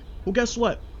did it. Well, guess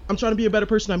what? I'm trying to be a better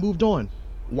person. I moved on.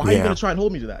 Why are you going to try and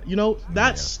hold me to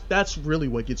that? That's really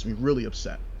what gets me really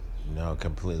upset. No,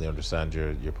 completely understand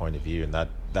your point of view, and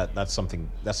that's something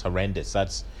that's horrendous.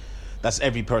 That's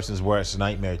every person's worst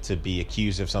nightmare, to be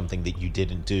accused of something that you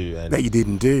didn't do. And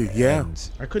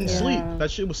I couldn't sleep.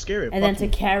 That shit was scary. And then to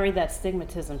carry that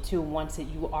stigmatism too, once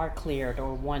you are cleared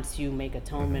or once you make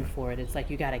atonement for it, it's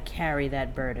like you got to carry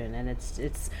that burden. And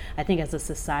it's I think as a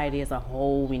society as a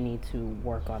whole, we need to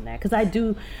work on that. Because I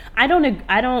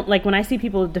don't like when I see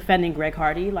people defending Greg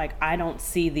Hardy, like I don't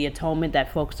see the atonement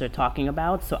that folks are talking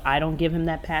about, so I don't give him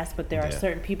that pass. But there are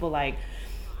certain people like,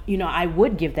 I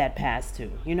would give that pass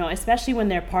to, especially when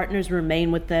their partners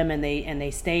remain with them and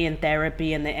they stay in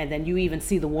therapy and then you even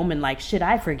see the woman like, shit,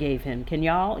 I forgave him. Can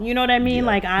y'all, you know what I mean?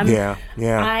 Like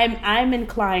I'm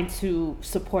inclined to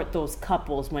support those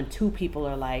couples when two people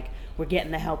are like, we're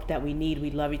getting the help that we need.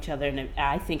 We love each other. And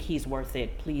I think he's worth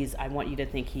it. Please, I want you to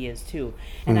think he is too.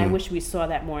 And I wish we saw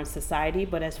that more in society.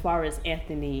 But as far as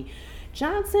Anthony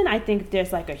Johnson, I think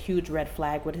there's like a huge red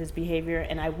flag with his behavior,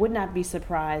 and I would not be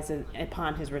surprised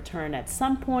upon his return at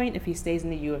some point, if he stays in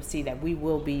the UFC, that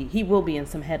he will be in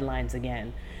some headlines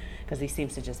again, because he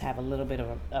seems to just have a little bit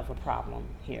of a problem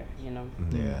here,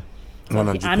 Yeah. So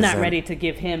I'm not ready to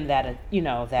give him that,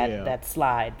 that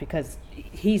slide, because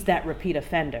he's that repeat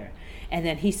offender, and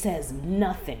then he says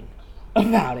nothing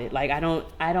about it. Like I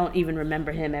don't even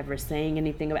remember him ever saying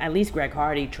anything about, at least Greg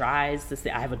Hardy tries to say,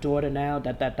 I have a daughter now,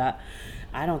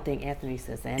 I don't think Anthony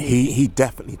says anything. He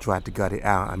definitely tried to gut it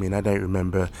out. I mean, I don't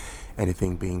remember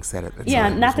anything being said at the time. Yeah,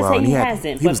 not to say he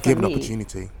hasn't. He was given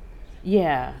opportunity.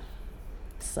 Yeah.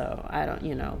 So I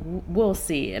don't, we'll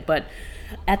see. But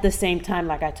at the same time,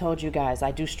 like I told you guys,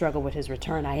 I do struggle with his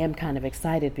return. I am kind of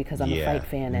excited because I'm a fight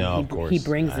fan, and he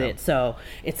brings it. So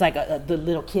it's like the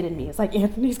little kid in me. It's like,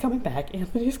 Anthony's coming back.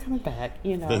 Anthony's coming back.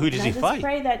 But who does he fight? I just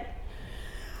pray that.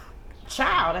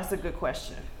 Child, that's a good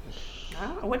question. I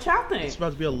don't know. What y'all think? It's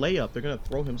about to be a layup. They're gonna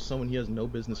throw him someone he has no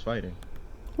business fighting.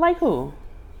 Like who?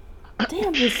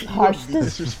 Damn, this harsh.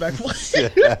 This Disrespectful.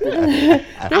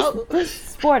 this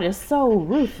sport is so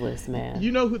ruthless, man.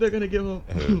 You know who they're gonna give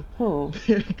him? Who?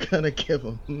 They're gonna give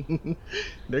him.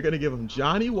 They're gonna give him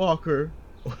Johnny Walker,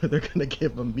 or they're gonna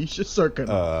give him Misha Serkin.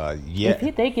 Yeah.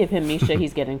 If they give him Misha,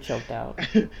 he's getting choked out.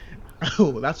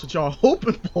 Oh, that's what y'all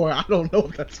hoping for. I don't know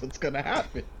if that's what's gonna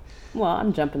happen. Well,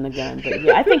 I'm jumping the gun, but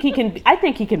yeah, I think he can. I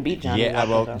think he can beat Johnny. Yeah, Walker,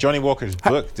 well, though. Johnny Walker's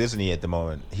booked, isn't he, at the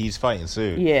moment? He's fighting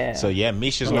soon. Yeah. So yeah,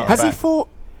 Misha's not Has back. he fought?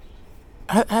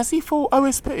 Has he fought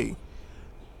OSP?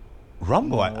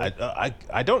 Rumble?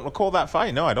 I don't recall that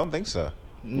fight. No, I don't think so.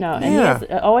 No, and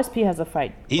Yeah. OSP has a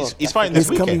fight. He's booked. fighting This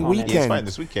this weekend. coming weekend. He's fighting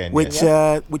this weekend.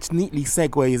 Which neatly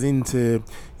segues into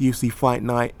UFC Fight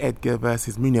Night, Edgar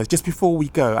versus Munoz. Just before we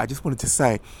go, I just wanted to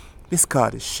say, this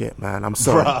card is shit, man. I'm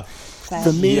sorry. Bruh.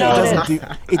 For me, Yeah.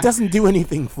 it doesn't do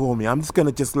anything for me. I'm just going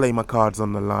to just lay my cards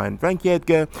on the line. Frankie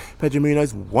Edgar, Pedro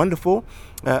Munoz, wonderful.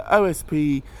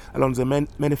 OSP, Alonzo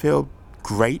Menefield,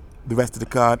 great. The rest of the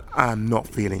card, I'm not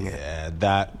feeling it. Yeah,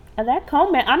 that. That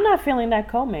co-main, I'm not feeling that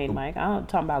co-main, Mike. I'm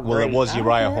talking about. Well, great. it was I don't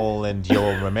Uriah care. Hall and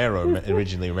Yoel Romero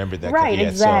originally. Remember that? Right, Yeah,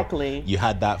 exactly. So you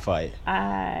had that fight.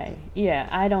 I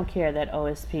don't care that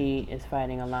OSP is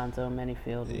fighting Alonzo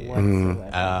Menefield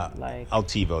whatsoever. I'll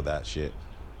TiVo that shit.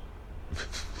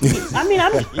 I mean,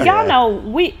 y'all know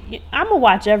I'm gonna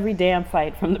watch every damn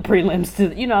fight from the prelims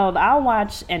to I'll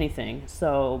watch anything.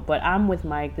 So, but I'm with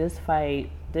Mike. This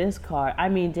fight, this card. I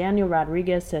mean, Daniel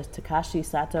Rodriguez says Takashi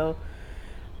Sato.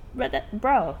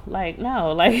 Bro,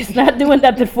 no, it's not doing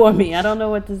nothing for me. I don't know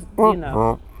what this,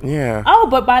 Yeah. Oh,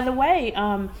 but by the way,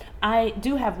 I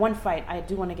do have one fight I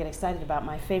do want to get excited about.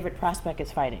 My favorite prospect is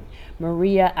fighting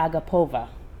Maria Agapova.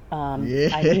 And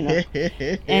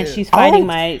she's fighting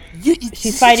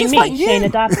she's fighting me,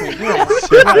 Shayna Dobson.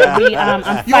 Yeah,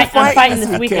 I'm fighting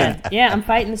this weekend. Yeah, I'm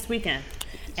fighting this weekend.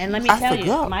 And let me tell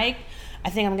you, Mike, I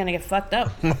think I'm gonna get fucked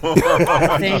up.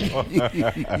 I think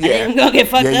I'm gonna get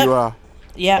fucked up. Yeah, you are.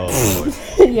 Yeah,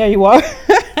 yeah, you are.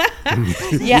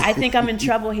 Yeah, I think I'm in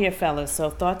trouble here, fellas. So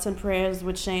thoughts and prayers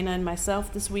with Shayna and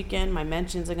myself this weekend. My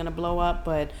mentions are gonna blow up,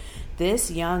 but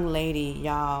this young lady,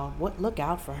 y'all, look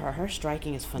out for her. Her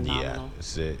striking is phenomenal. Yeah,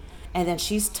 that's it. And then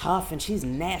she's tough and she's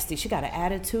nasty. She got an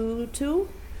attitude too.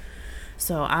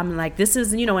 So I'm like, this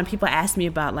is, when people ask me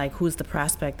about who's the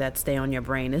prospect that stay on your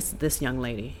brain, it's this young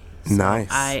lady. So nice.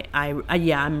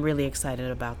 I'm really excited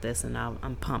about this, and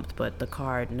I'm pumped. But the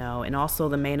card, no, and also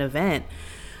the main event.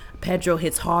 Pedro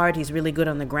hits hard. He's really good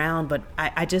on the ground, but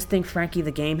I just think Frankie, the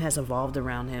game has evolved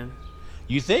around him.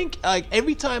 You think?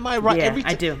 Every time I write,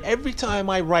 I do. Every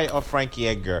time I write of Frankie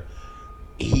Edgar,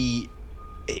 he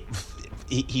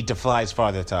defies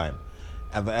Father Time,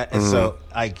 and so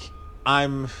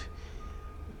I'm,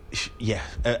 yeah.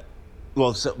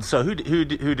 Well, so who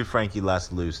did Frankie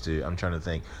last lose to? I'm trying to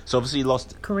think. So obviously he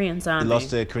lost Korean Zombie. He lost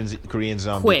to Korean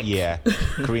Zombie. Quick. Yeah,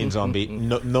 Korean Zombie.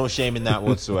 No shame in that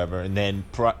whatsoever. And then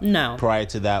prior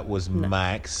to that was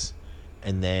Max,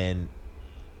 and then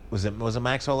was it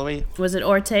Max Holloway? Was it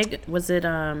Ortega? Was it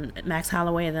Max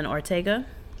Holloway and then Ortega?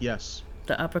 Yes.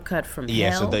 The uppercut from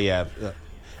hell.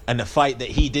 And the fight that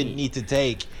he didn't need to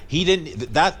take, he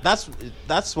didn't.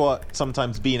 That's what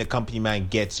sometimes being a company man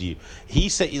gets you. He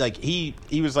said he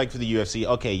was for the UFC.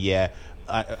 Okay, yeah,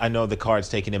 I know the card's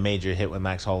taking a major hit with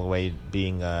Max Holloway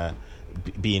being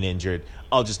injured.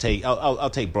 I'll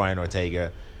take Brian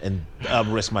Ortega and I'll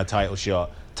risk my title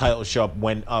shot. Title shot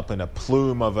went up in a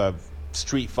plume of a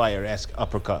Street Fighter-esque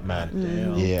uppercut, man.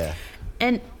 Damn. Yeah.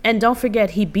 And don't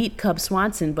forget, he beat Cub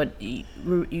Swanson, but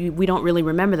we don't really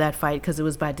remember that fight because it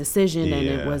was by decision, and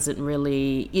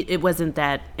it wasn't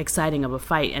that exciting of a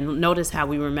fight. And notice how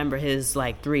we remember his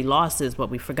 3 losses, but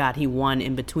we forgot he won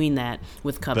in between that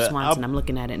with Cub Swanson. I'm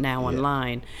looking at it now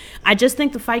online. I just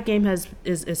think the fight game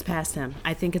is past him.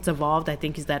 I think it's evolved. I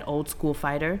think he's that old school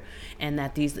fighter, and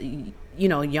that these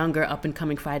younger up and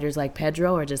coming fighters like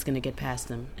Pedro are just going to get past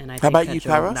him. And I think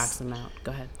Pedro knocks him out.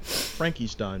 Go ahead.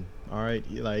 Frankie's done. All right,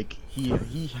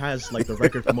 he has the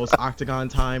record for most octagon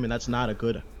time, and that's not a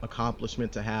good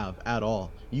accomplishment to have at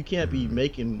all. You can't be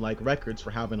making records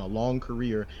for having a long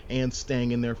career and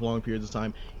staying in there for long periods of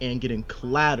time and getting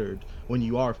clattered when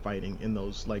you are fighting in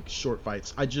those short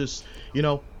fights. I just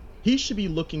he should be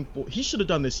looking for. He should have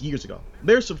done this years ago.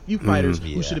 There's a few fighters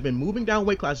who should have been moving down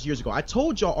weight classes years ago. I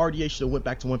told y'all RDA should have went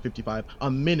back to 155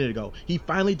 a minute ago. He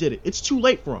finally did it. It's too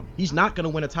late for him. He's not going to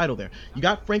win a title there. You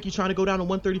got Frankie trying to go down to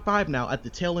 135 now at the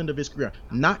tail end of his career.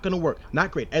 Not going to work.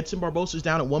 Not great. Edson Barbosa's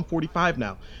down at 145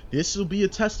 now. This will be a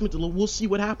testament to, we'll see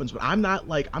what happens. But I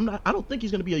don't think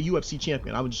he's going to be a UFC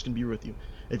champion. I'm just going to be with you.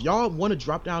 If y'all want to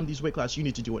drop down these weight classes, you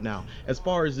need to do it now. As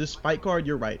far as this fight card,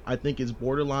 you're right. I think it's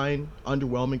borderline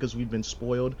underwhelming because we've been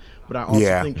spoiled. But I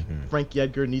also think Frankie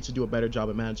Edgar needs to do a better job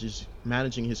at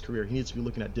managing his career. He needs to be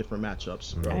looking at different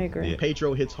matchups. I agree.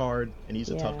 Pedro hits hard, and he's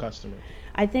a tough customer.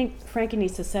 I think Frankie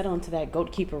needs to settle into that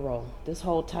goalkeeper role. This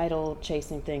whole title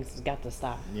chasing things has got to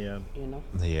stop. Yeah. You know?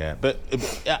 Yeah, but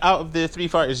out of the three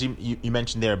fighters you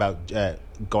mentioned there about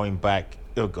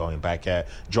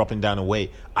dropping down a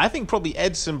weight, I think probably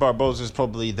Edson Barboza is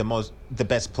probably the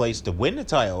best place to win the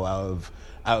title out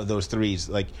of those threes.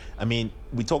 Like, I mean,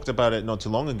 we talked about it not too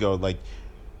long ago. Like,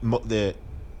 the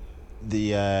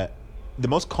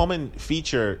most common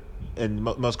feature and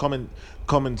most common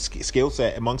skill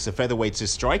set amongst the featherweights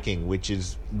is striking, which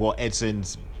is what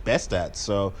Edson's best at.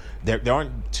 So there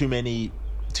aren't too many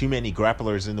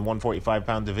grapplers in the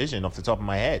 145-pound division off the top of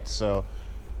my head. So.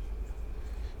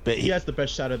 But he has the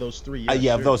best shot of those three.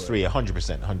 Of those three,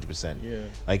 100%. Yeah.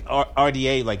 Like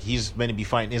RDA, like he's going to be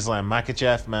fighting Islam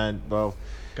Makhachev, man. Well,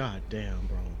 god damn,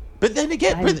 bro. But then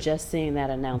again, I'm just seeing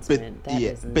that announcement.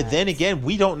 But then again,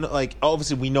 we don't know. Like,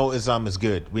 obviously, we know Islam is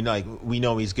good. We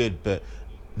know he's good. But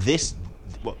this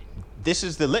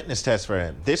is the litmus test for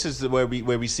him. This is where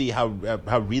we see how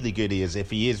really good he is.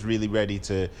 If he is really ready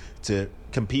to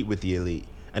compete with the elite.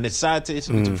 And it's sad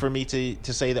for me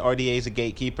to say that RDA is a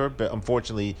gatekeeper, but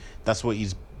unfortunately, that's what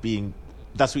he's been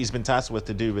tasked with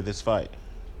to do with this fight.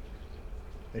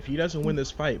 If he doesn't win this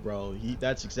fight, bro,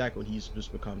 that's exactly what he's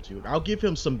just become too. I'll give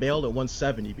him some bail at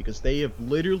 170 because they have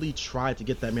literally tried to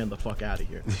get that man the fuck out of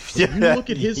here. If you look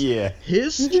at his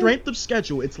strength of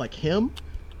schedule, it's like him,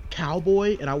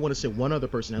 Cowboy, and I want to say one other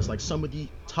person has like some of the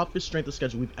toughest strength of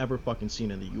schedule we've ever fucking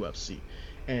seen in the UFC.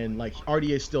 And like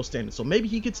RDA is still standing, so maybe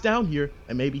he gets down here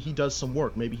and maybe he does some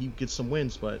work, maybe he gets some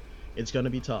wins, but it's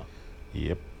gonna be tough.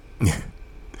 Yep.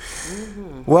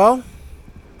 Well,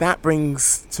 that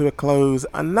brings to a close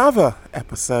another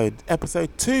episode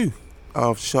 2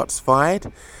 of Shots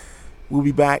Fired. We'll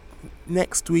be back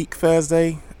next week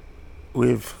Thursday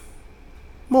with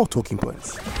more talking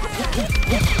points.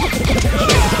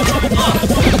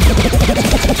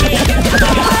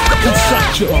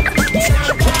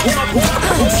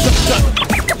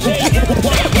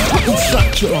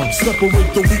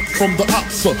 Separate the weak from the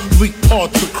opsa. Leap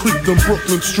hard to creep in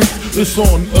Brooklyn Street. It's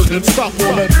on again. Stop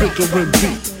all that bickering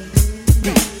beat.